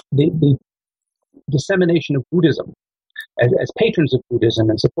dissemination of Buddhism. As patrons of Buddhism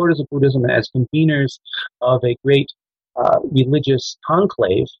and supporters of Buddhism, as conveners of a great religious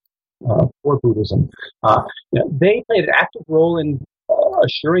conclave for Buddhism, they played an active role in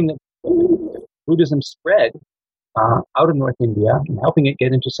assuring that Buddhism spread out of North India and helping it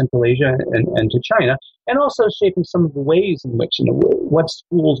get into Central Asia and to China, and also shaping some of the ways in which, what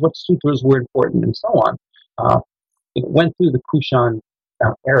schools, what sutras were important, and so on. It went through the Kushan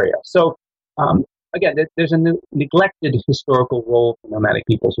area. So, again, there's a neglected historical role for nomadic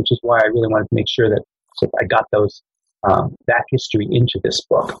peoples, which is why I really wanted to make sure that I got that history into this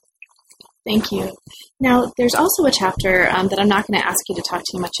book. Thank you. Now, there's also a chapter that I'm not going to ask you to talk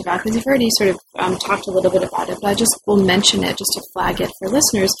too much about because you've already sort of talked a little bit about it, but I just will mention it just to flag it for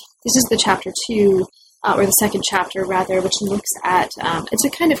listeners. This is the chapter 2, or the second chapter, rather, which looks at, it's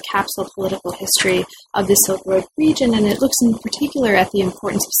a kind of capsule political history of the Silk Road region, and it looks in particular at the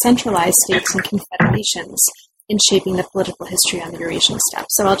importance of centralized states and confederations in shaping the political history on the Eurasian steppe.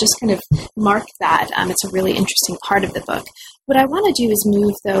 So I'll just kind of mark that. It's a really interesting part of the book. What I want to do is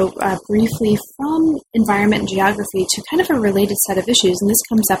move, though, briefly from environment and geography to kind of a related set of issues, and this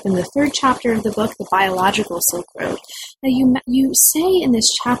comes up in the 3rd chapter of the book, The Biological Silk Road. Now, you say in this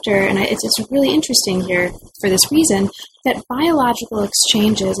chapter, and it's really interesting here for this reason, that biological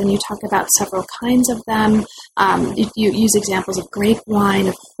exchanges, and you talk about several kinds of them, you use examples of grape wine,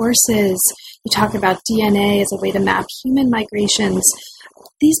 of horses, you talk about DNA as a way to map human migrations.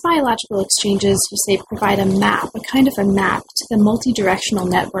 These biological exchanges, you say, provide a map, a kind of a map to the multi-directional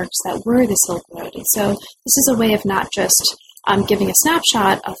networks that were the Silk Road. And so this is a way of not just giving a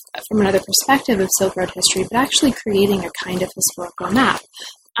snapshot from another perspective of Silk Road history, but actually creating a kind of historical map.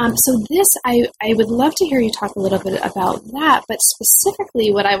 So this, I would love to hear you talk a little bit about that, but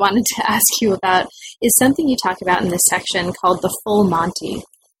specifically what I wanted to ask you about is something you talk about in this section called the full Monty.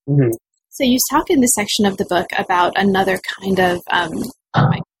 Mm-hmm. So you talk in this section of the book about another kind of,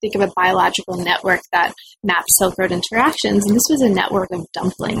 I think of a biological network that maps Silk Road interactions, and this was a network of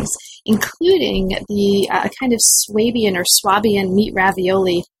dumplings, including the kind of Swabian or Swabian meat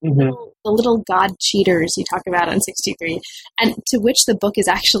ravioli, mm-hmm. the little god cheaters you talk about on 63, and to which the book is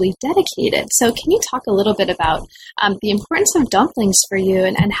actually dedicated. So can you talk a little bit about the importance of dumplings for you,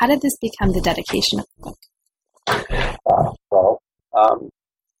 and how did this become the dedication of the book?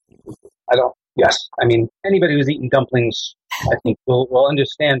 Yes. I mean, anybody who's eaten dumplings, I think, will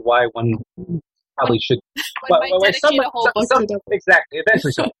understand why one probably should. One might dedicate a whole book to dumplings. Exactly.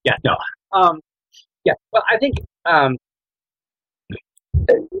 Eventually, so yeah, no. Well, I think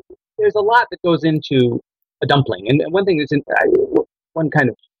there's a lot that goes into a dumpling, and one thing that's one kind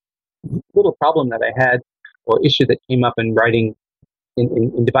of little problem that I had, or issue that came up in writing,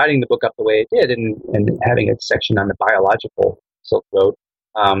 in dividing the book up the way it did, and having a section on the biological Silk Road.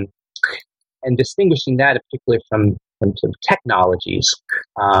 And distinguishing that, particularly from sort of technologies,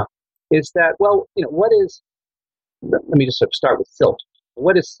 is that, well, what is, let me just sort of start with silk.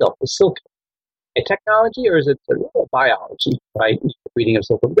 What is silk? Is silk a technology or is it a biology, right? The breeding of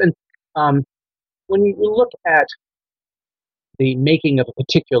silk. And when you look at the making of a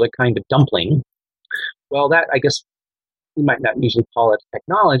particular kind of dumpling, well, that, I guess, you might not usually call it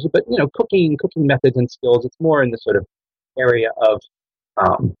technology, but, cooking methods and skills, it's more in the sort of area of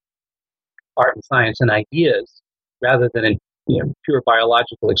art and science and ideas rather than in pure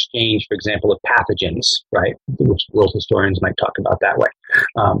biological exchange, for example, of pathogens, right? Which world historians might talk about that way.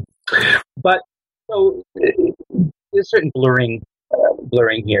 But so there's certain blurring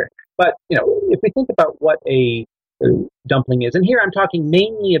here. But if we think about what a dumpling is, and here I'm talking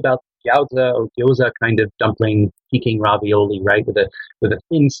mainly about gyoza or gyoza kind of dumpling, Peking ravioli, right, with a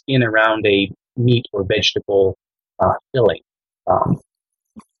thin skin around a meat or vegetable filling.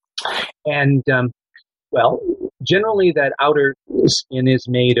 Well, generally that outer skin is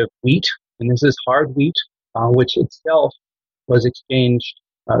made of wheat, and this is hard wheat, which itself was exchanged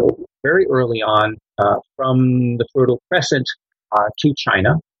very early on from the Fertile Crescent to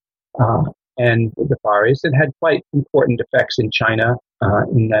China and the Far East. It had quite important effects in China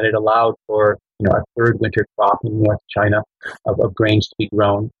in that it allowed for a third winter crop in North China of grains to be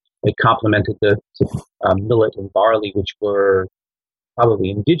grown. It complemented the millet and barley, which were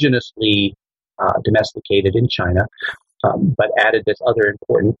probably indigenously domesticated in China, but added this other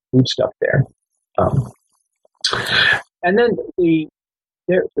important foodstuff there. And then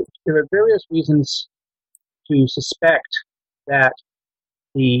there are various reasons to suspect that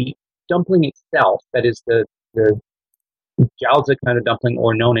the dumpling itself, that is the gyoza kind of dumpling,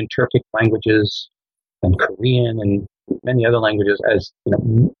 or known in Turkic languages and Korean and many other languages as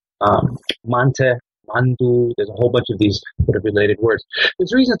mante, mandu. There's a whole bunch of these sort of related words.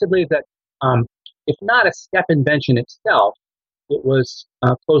 There's reasons to believe that if not a steppe invention itself, it was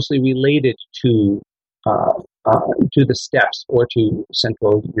closely related to the steppes or to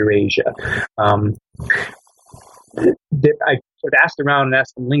Central Eurasia. I sort of asked around and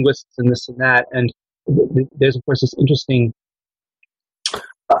asked some linguists and this and that, and there's of course this interesting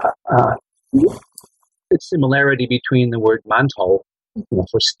similarity between the word mantou,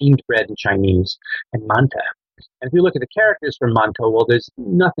 for steamed bread in Chinese, and manta. And if you look at the characters for mantou, well, there's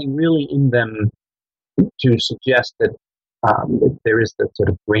nothing really in them to suggest that there is the sort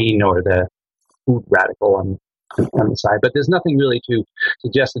of grain or the food radical on the side, but there's nothing really to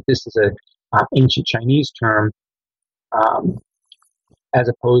suggest that this is an ancient Chinese term, as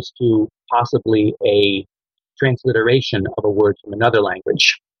opposed to possibly a transliteration of a word from another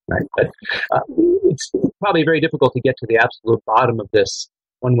language, right? But it's probably very difficult to get to the absolute bottom of this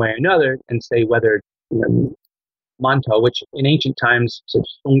one way or another and say whether mantou, which in ancient times, so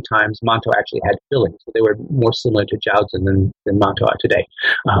Song times, mantou actually had fillings, so they were more similar to jiaozi than mantou are today.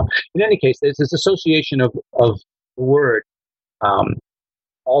 In any case, there's this association of the word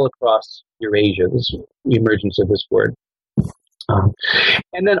all across Eurasia, the emergence of this word.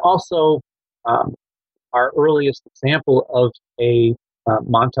 And then also, our earliest example of a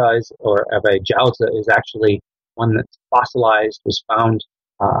mantou or of a jiaozi is actually one that's fossilized, was found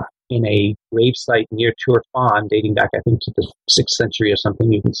in a grave site near Turfan, dating back, I think, to the 6th century or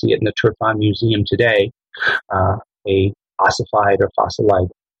something. You can see it in the Turfan Museum today, a ossified or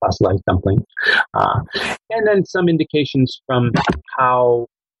fossilized dumpling. And then some indications from how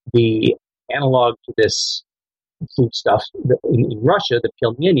the analog to this foodstuff in Russia, the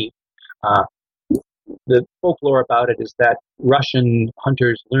pelmeni, the folklore about it is that Russian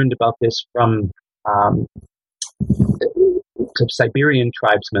hunters learned about this from Siberian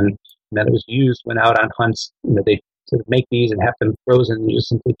tribesmen, and that it was used when out on hunts. They sort of make these and have them frozen, and you just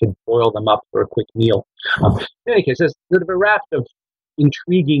simply could boil them up for a quick meal. In any case, there's sort of a raft of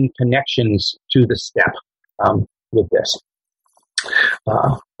intriguing connections to the steppe with this.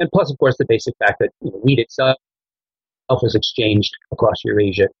 And plus, of course, the basic fact that wheat itself was exchanged across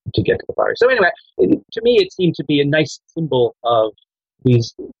Eurasia to get to the Far East. So anyway, to me, it seemed to be a nice symbol of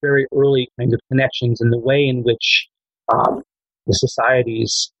these very early kinds of connections and the way in which the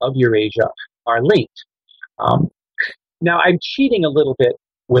societies of Eurasia are linked. Now, I'm cheating a little bit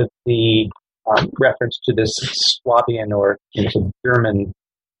with the reference to this Swabian or German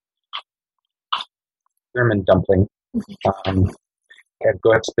dumpling. And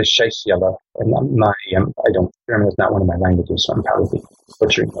German is not one of my languages, so I'm probably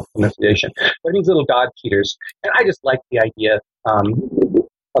butchering the pronunciation. But it means little god cheaters, and I just like the idea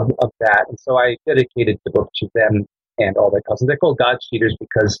of that, and so I dedicated the book to them and all their cousins. They're called god cheaters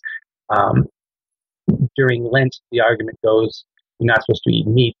because during Lent, the argument goes, you're not supposed to eat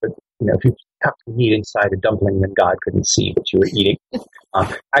meat, but if you tucked the meat inside a dumpling, then God couldn't see what you were eating.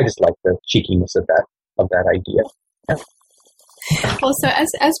 I just like the cheekiness of that idea. Yeah. Well, so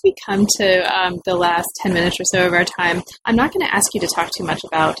as we come to the last 10 minutes or so of our time, I'm not going to ask you to talk too much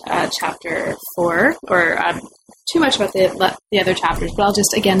about Chapter 4 or too much about the other chapters, but I'll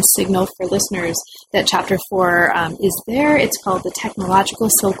just again signal for listeners that Chapter 4 is there. It's called The Technological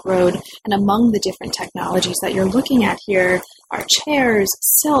Silk Road, and among the different technologies that you're looking at here are chairs,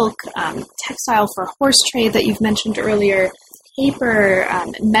 silk, textile for horse trade that you've mentioned earlier, paper,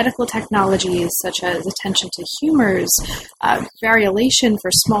 medical technologies such as attention to humors, variolation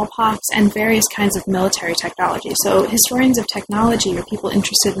for smallpox, and various kinds of military technology. So historians of technology or people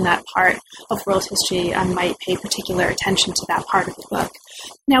interested in that part of world history might pay particular attention to that part of the book.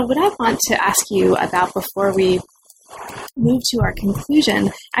 Now, what I want to ask you about before we move to our conclusion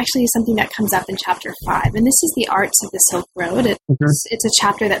actually is something that comes up in Chapter 5, and this is the arts of the Silk Road. It's a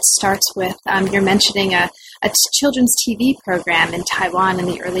chapter that starts with you're mentioning a children's TV program in Taiwan in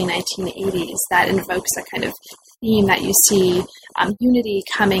the early 1980s that invokes a kind of theme that you see unity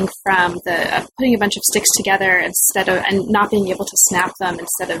coming from the putting a bunch of sticks together instead of and not being able to snap them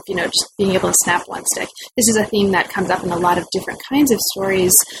instead of just being able to snap one stick. This is a theme that comes up in a lot of different kinds of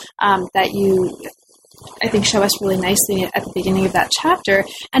stories that you I think show us really nicely at the beginning of that chapter,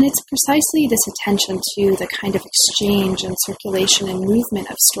 and it's precisely this attention to the kind of exchange and circulation and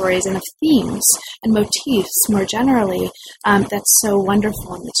movement of stories and of themes and motifs more generally that's so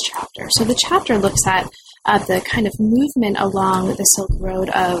wonderful in this chapter. So the chapter looks at the kind of movement along the Silk Road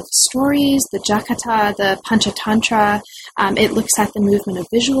of stories, the Jakata, the Panchatantra. It looks at the movement of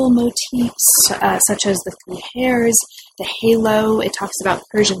visual motifs, such as the three hairs, the halo. It talks about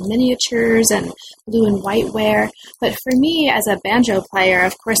Persian miniatures and blue and white wear. But for me, as a banjo player,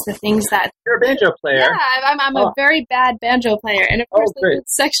 of course, the things that... You're a banjo player? Yeah, I'm a very bad banjo player. And of course, the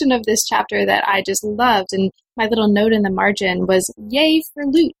section of this chapter that I just loved, and my little note in the margin was, yay for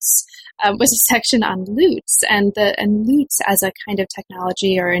lutes, was a section on lutes, and lutes as a kind of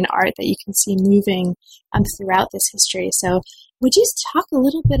technology or an art that you can see moving throughout this history. So would you talk a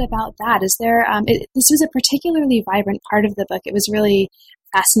little bit about that? Is there, this was a particularly vibrant part of the book. It was really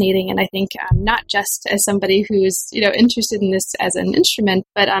fascinating, and I think not just as somebody who's interested in this as an instrument,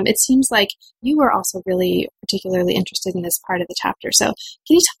 but it seems like you were also really particularly interested in this part of the chapter. So can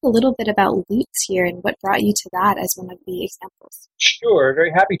you talk a little bit about lutes here and what brought you to that as one of the examples? Sure,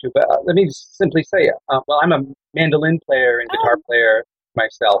 very happy to. But let me simply say, I'm a mandolin player and guitar player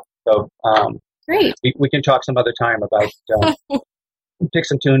myself, so great. We can talk some other time about pick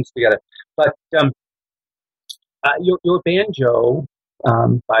some tunes together. But your banjo,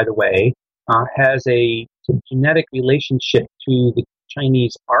 by the way, has a genetic relationship to the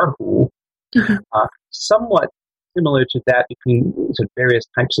Chinese erhu, somewhat similar to that between various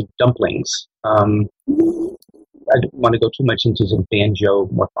types of dumplings. I don't want to go too much into some banjo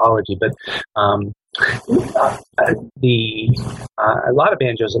morphology, but a lot of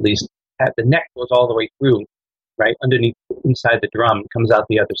banjos, at least, the neck goes all the way through, right underneath, inside the drum, comes out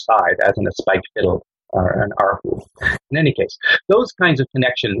the other side, as in a spiked fiddle or an erhu. In any case, those kinds of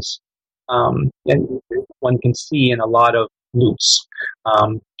connections, and one can see in a lot of lutes.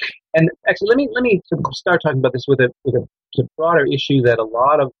 And actually, let me start talking about this with a broader issue that a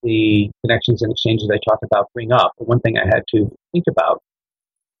lot of the connections and exchanges I talk about bring up. One thing I had to think about,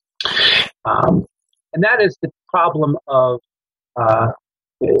 and that is the problem of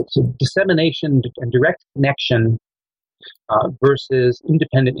dissemination and direct connection versus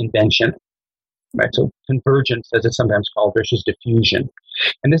independent invention. Right, so convergence, as it's sometimes called, versus diffusion,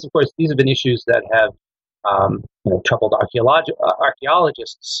 and this, of course, these have been issues that have troubled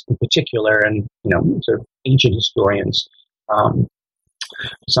archaeologists in particular, and sort of ancient historians for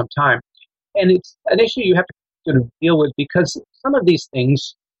some time. And it's an issue you have to sort of deal with because some of these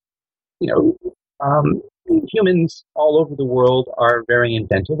things, humans all over the world are very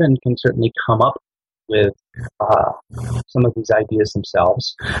inventive and can certainly come up with some of these ideas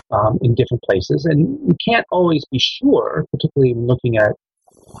themselves in different places. And you can't always be sure, particularly when looking at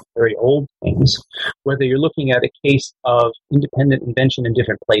very old things, whether you're looking at a case of independent invention in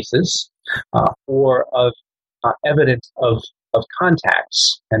different places or of evidence of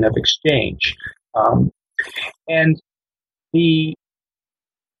contacts and of exchange. And the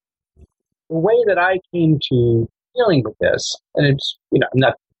way that I came to dealing with this, and it's, I'm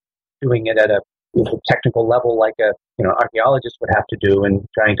not doing it at a technical level like a archaeologist would have to do, and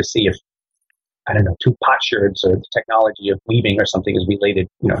trying to see if, I don't know, two potsherds or the technology of weaving or something is related,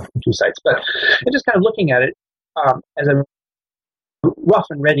 from two sites. But I'm just kind of looking at it as a rough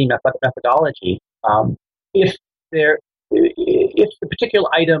and ready methodology. If the particular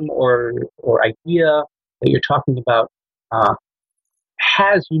item or idea that you're talking about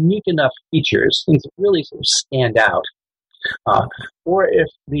has unique enough features, things that really sort of stand out, or if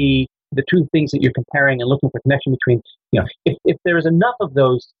the two things that you're comparing and looking for connection between, if there is enough of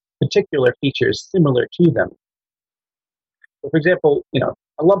those particular features similar to them, So for example,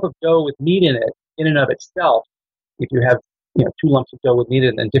 a lump of dough with meat in it, in and of itself, if you have, two lumps of dough with meat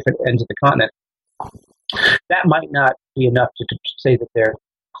in different ends of the continent, that might not be enough to say that they're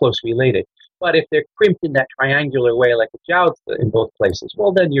close related. But if they're crimped in that triangular way, like a jiaozi in both places,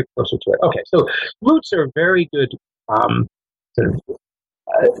 well, then you're closer to it. Okay, so lutes are a very good sort of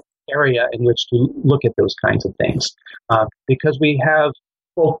area in which to look at those kinds of things, because we have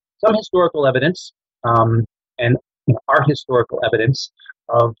some historical evidence and art historical evidence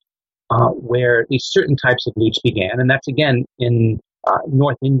of where these certain types of lutes began, and that's again in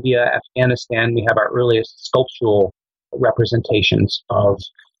North India, Afghanistan. We have our earliest sculptural representations of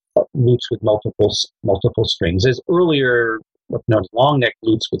lutes with multiple strings. There's earlier, what's known as long neck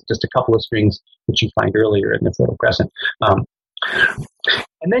lutes with just a couple of strings, which you find earlier in the Fertile Crescent.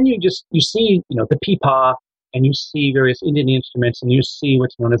 And then you see, the pipa, and you see various Indian instruments, and you see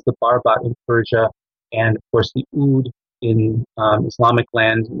what's known as the barbat in Persia, and of course the oud in Islamic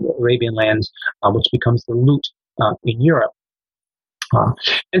lands, Arabian lands, which becomes the lute in Europe.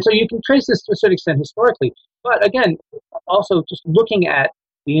 And so you can trace this to a certain extent historically, but again, also just looking at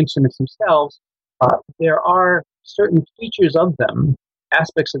the instruments themselves, there are certain features of them,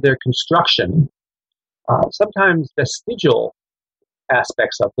 aspects of their construction, sometimes vestigial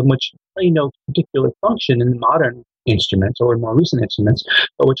aspects of them, which play no particular function in modern instruments or in more recent instruments,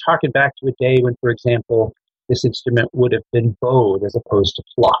 but which harken back to a day when, for example, this instrument would have been bowed as opposed to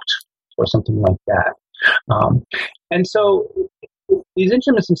flocked, or something like that. And so these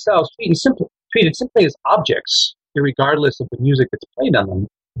instruments themselves, treated simply as objects, regardless of the music that's played on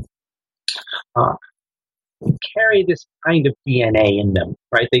them, carry this kind of DNA in them,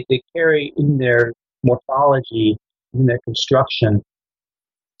 right? They carry in their morphology, in their construction,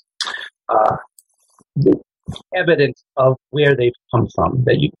 the evidence of where they've come from,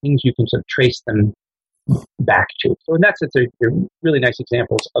 things you can sort of trace them back to. So in that sense, they're really nice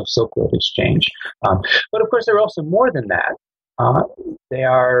examples of Silk Road exchange. But of course, they're also more than that. They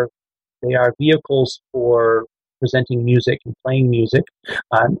are vehicles for presenting music and playing music.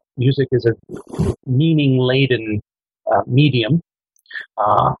 Music is a meaning-laden medium,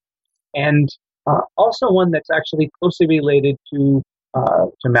 and also one that's actually closely related to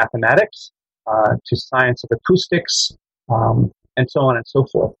mathematics, to science of acoustics, and so on and so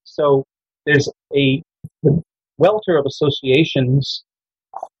forth. So there's a welter of associations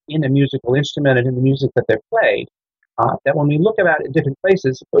in a musical instrument and in the music that they're played, that when we look at it in different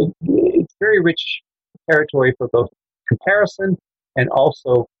places, it's very rich territory for both comparison and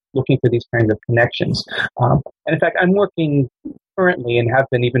also looking for these kinds of connections. And in fact, I'm working currently, and have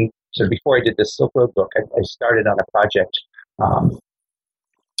been even before I did this Silk Road book, I started on a project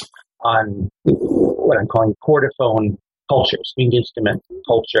on what I'm calling chordophone culture, stringed instrument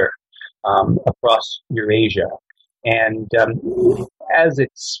culture across Eurasia. And as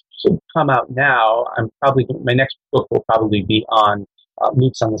it's come out now, my next book will probably be on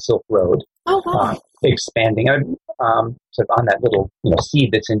lutes on the Silk Road. Oh, wow. Expanding on that little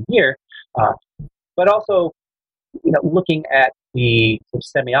seed that's in here, but also looking at the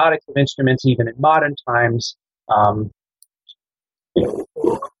semiotics of instruments even in modern times.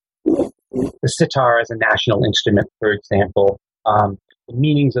 The sitar as a national instrument, for example, the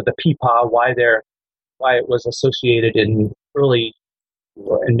meanings of the pipa, why it was associated in early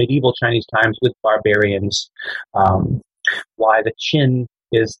and medieval Chinese times with barbarians, why the chin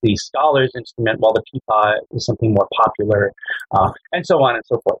is the scholar's instrument while the pipa is something more popular, and so on and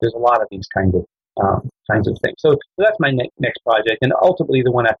so forth. There's a lot of these kinds of things. So that's my next project, and ultimately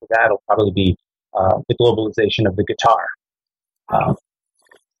the one after that will probably be the globalization of the guitar.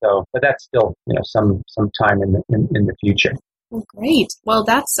 But that's still some time in the future. Well, great. Well,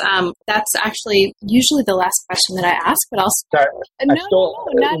 that's actually usually the last question that I ask, but I'll start. I stole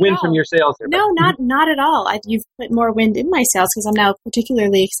wind from your sails there. No, not at all. You've put more wind in my sails because I'm now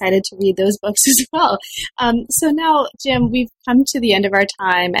particularly excited to read those books as well. So now, Jim, we've come to the end of our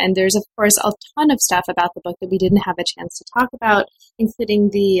time, and there's of course a ton of stuff about the book that we didn't have a chance to talk about,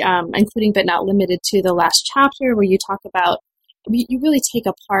 including but not limited to the last chapter where you talk about, you really take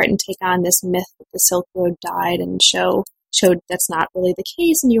apart and take on this myth that the Silk Road died and showed that's not really the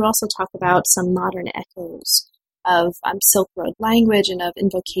case. And you also talk about some modern echoes of Silk Road language and of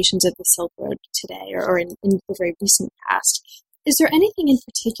invocations of the Silk Road today or in the very recent past. Is there anything in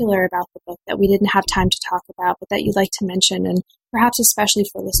particular about the book that we didn't have time to talk about, but that you'd like to mention, and perhaps especially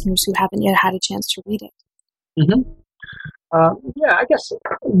for listeners who haven't yet had a chance to read it? Mm-hmm. Yeah, I guess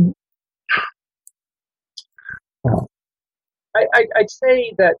I'd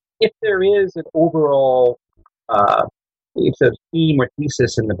say that if there is an overall it's a theme or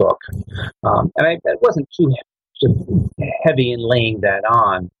thesis in the book, and it wasn't too heavy in laying that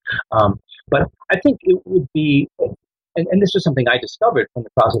on. But I think it would be, and this was something I discovered from the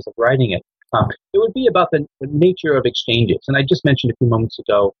process of writing it, it would be about the nature of exchanges. And I just mentioned a few moments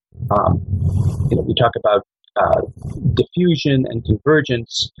ago, we talk about diffusion and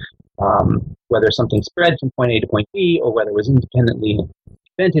convergence, whether something spread from point A to point B or whether it was independently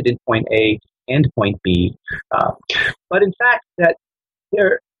invented in point A and point B. But in fact, that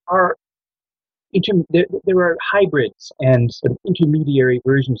there are hybrids and sort of intermediary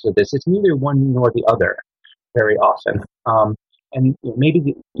versions of this. It's neither one nor the other very often. And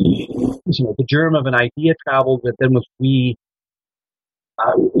maybe the germ of an idea traveled, but then we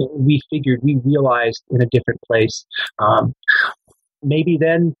realized in a different place. Maybe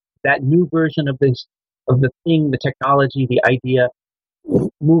then that new version of the thing, the technology, the idea,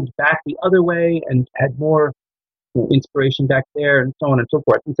 moved back the other way and had more inspiration back there, and so on and so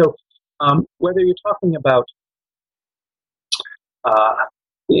forth. And so, whether you're talking about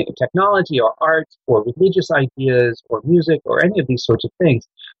technology or art or religious ideas or music or any of these sorts of things,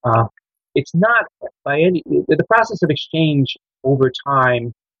 it's not the process of exchange over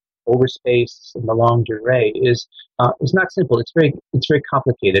time, over space, and the longue durée is not simple. It's very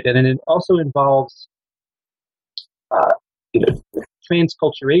complicated, and it also involves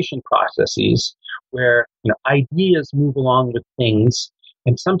transculturation processes where ideas move along with things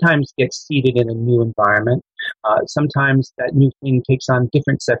and sometimes get seated in a new environment. Sometimes that new thing takes on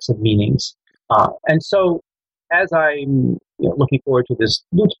different sets of meanings. And so as I'm looking forward to this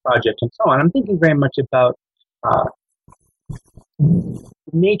Loops project and so on, I'm thinking very much about the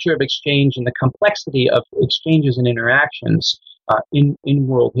nature of exchange and the complexity of exchanges and interactions in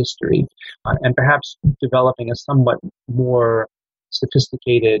world history, and perhaps developing a somewhat more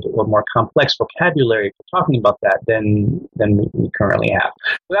sophisticated or more complex vocabulary for talking about that than we currently have.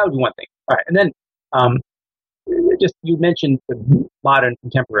 So that would be one thing. All right, and then just you mentioned the modern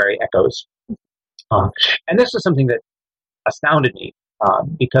contemporary echoes, and this is something that astounded me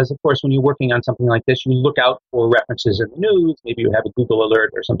because, of course, when you're working on something like this, you look out for references in the news. Maybe you have a Google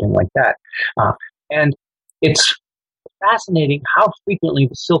alert or something like that, and it's fascinating how frequently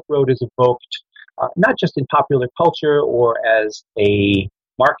the Silk Road is evoked. Not just in popular culture or as a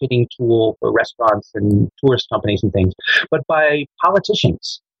marketing tool for restaurants and tourist companies and things, but by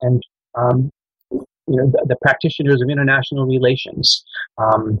politicians and the practitioners of international relations.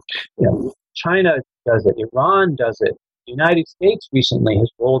 China does it, Iran does it. The United States recently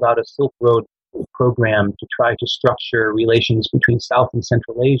has rolled out a Silk Road program to try to structure relations between South and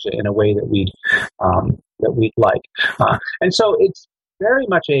Central Asia in a way that we'd like. And so it's very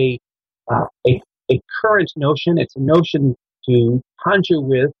much a current notion. It's a notion to conjure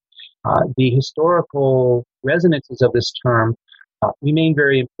with. The historical resonances of this term remain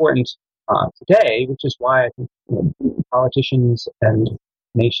very important today, which is why I think politicians and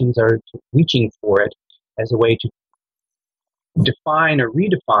nations are reaching for it as a way to define or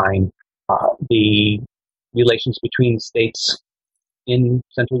redefine the relations between states in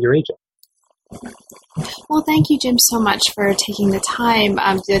Central Eurasia. Well, thank you, Jim, so much for taking the time.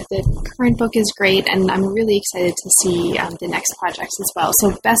 The current book is great, and I'm really excited to see the next projects as well.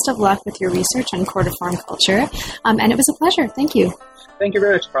 So best of luck with your research on cordoniform culture. And it was a pleasure. Thank you. Thank you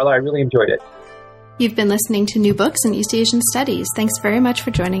very much, Carla. I really enjoyed it. You've been listening to New Books in East Asian Studies. Thanks very much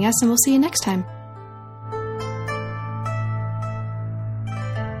for joining us, and we'll see you next time.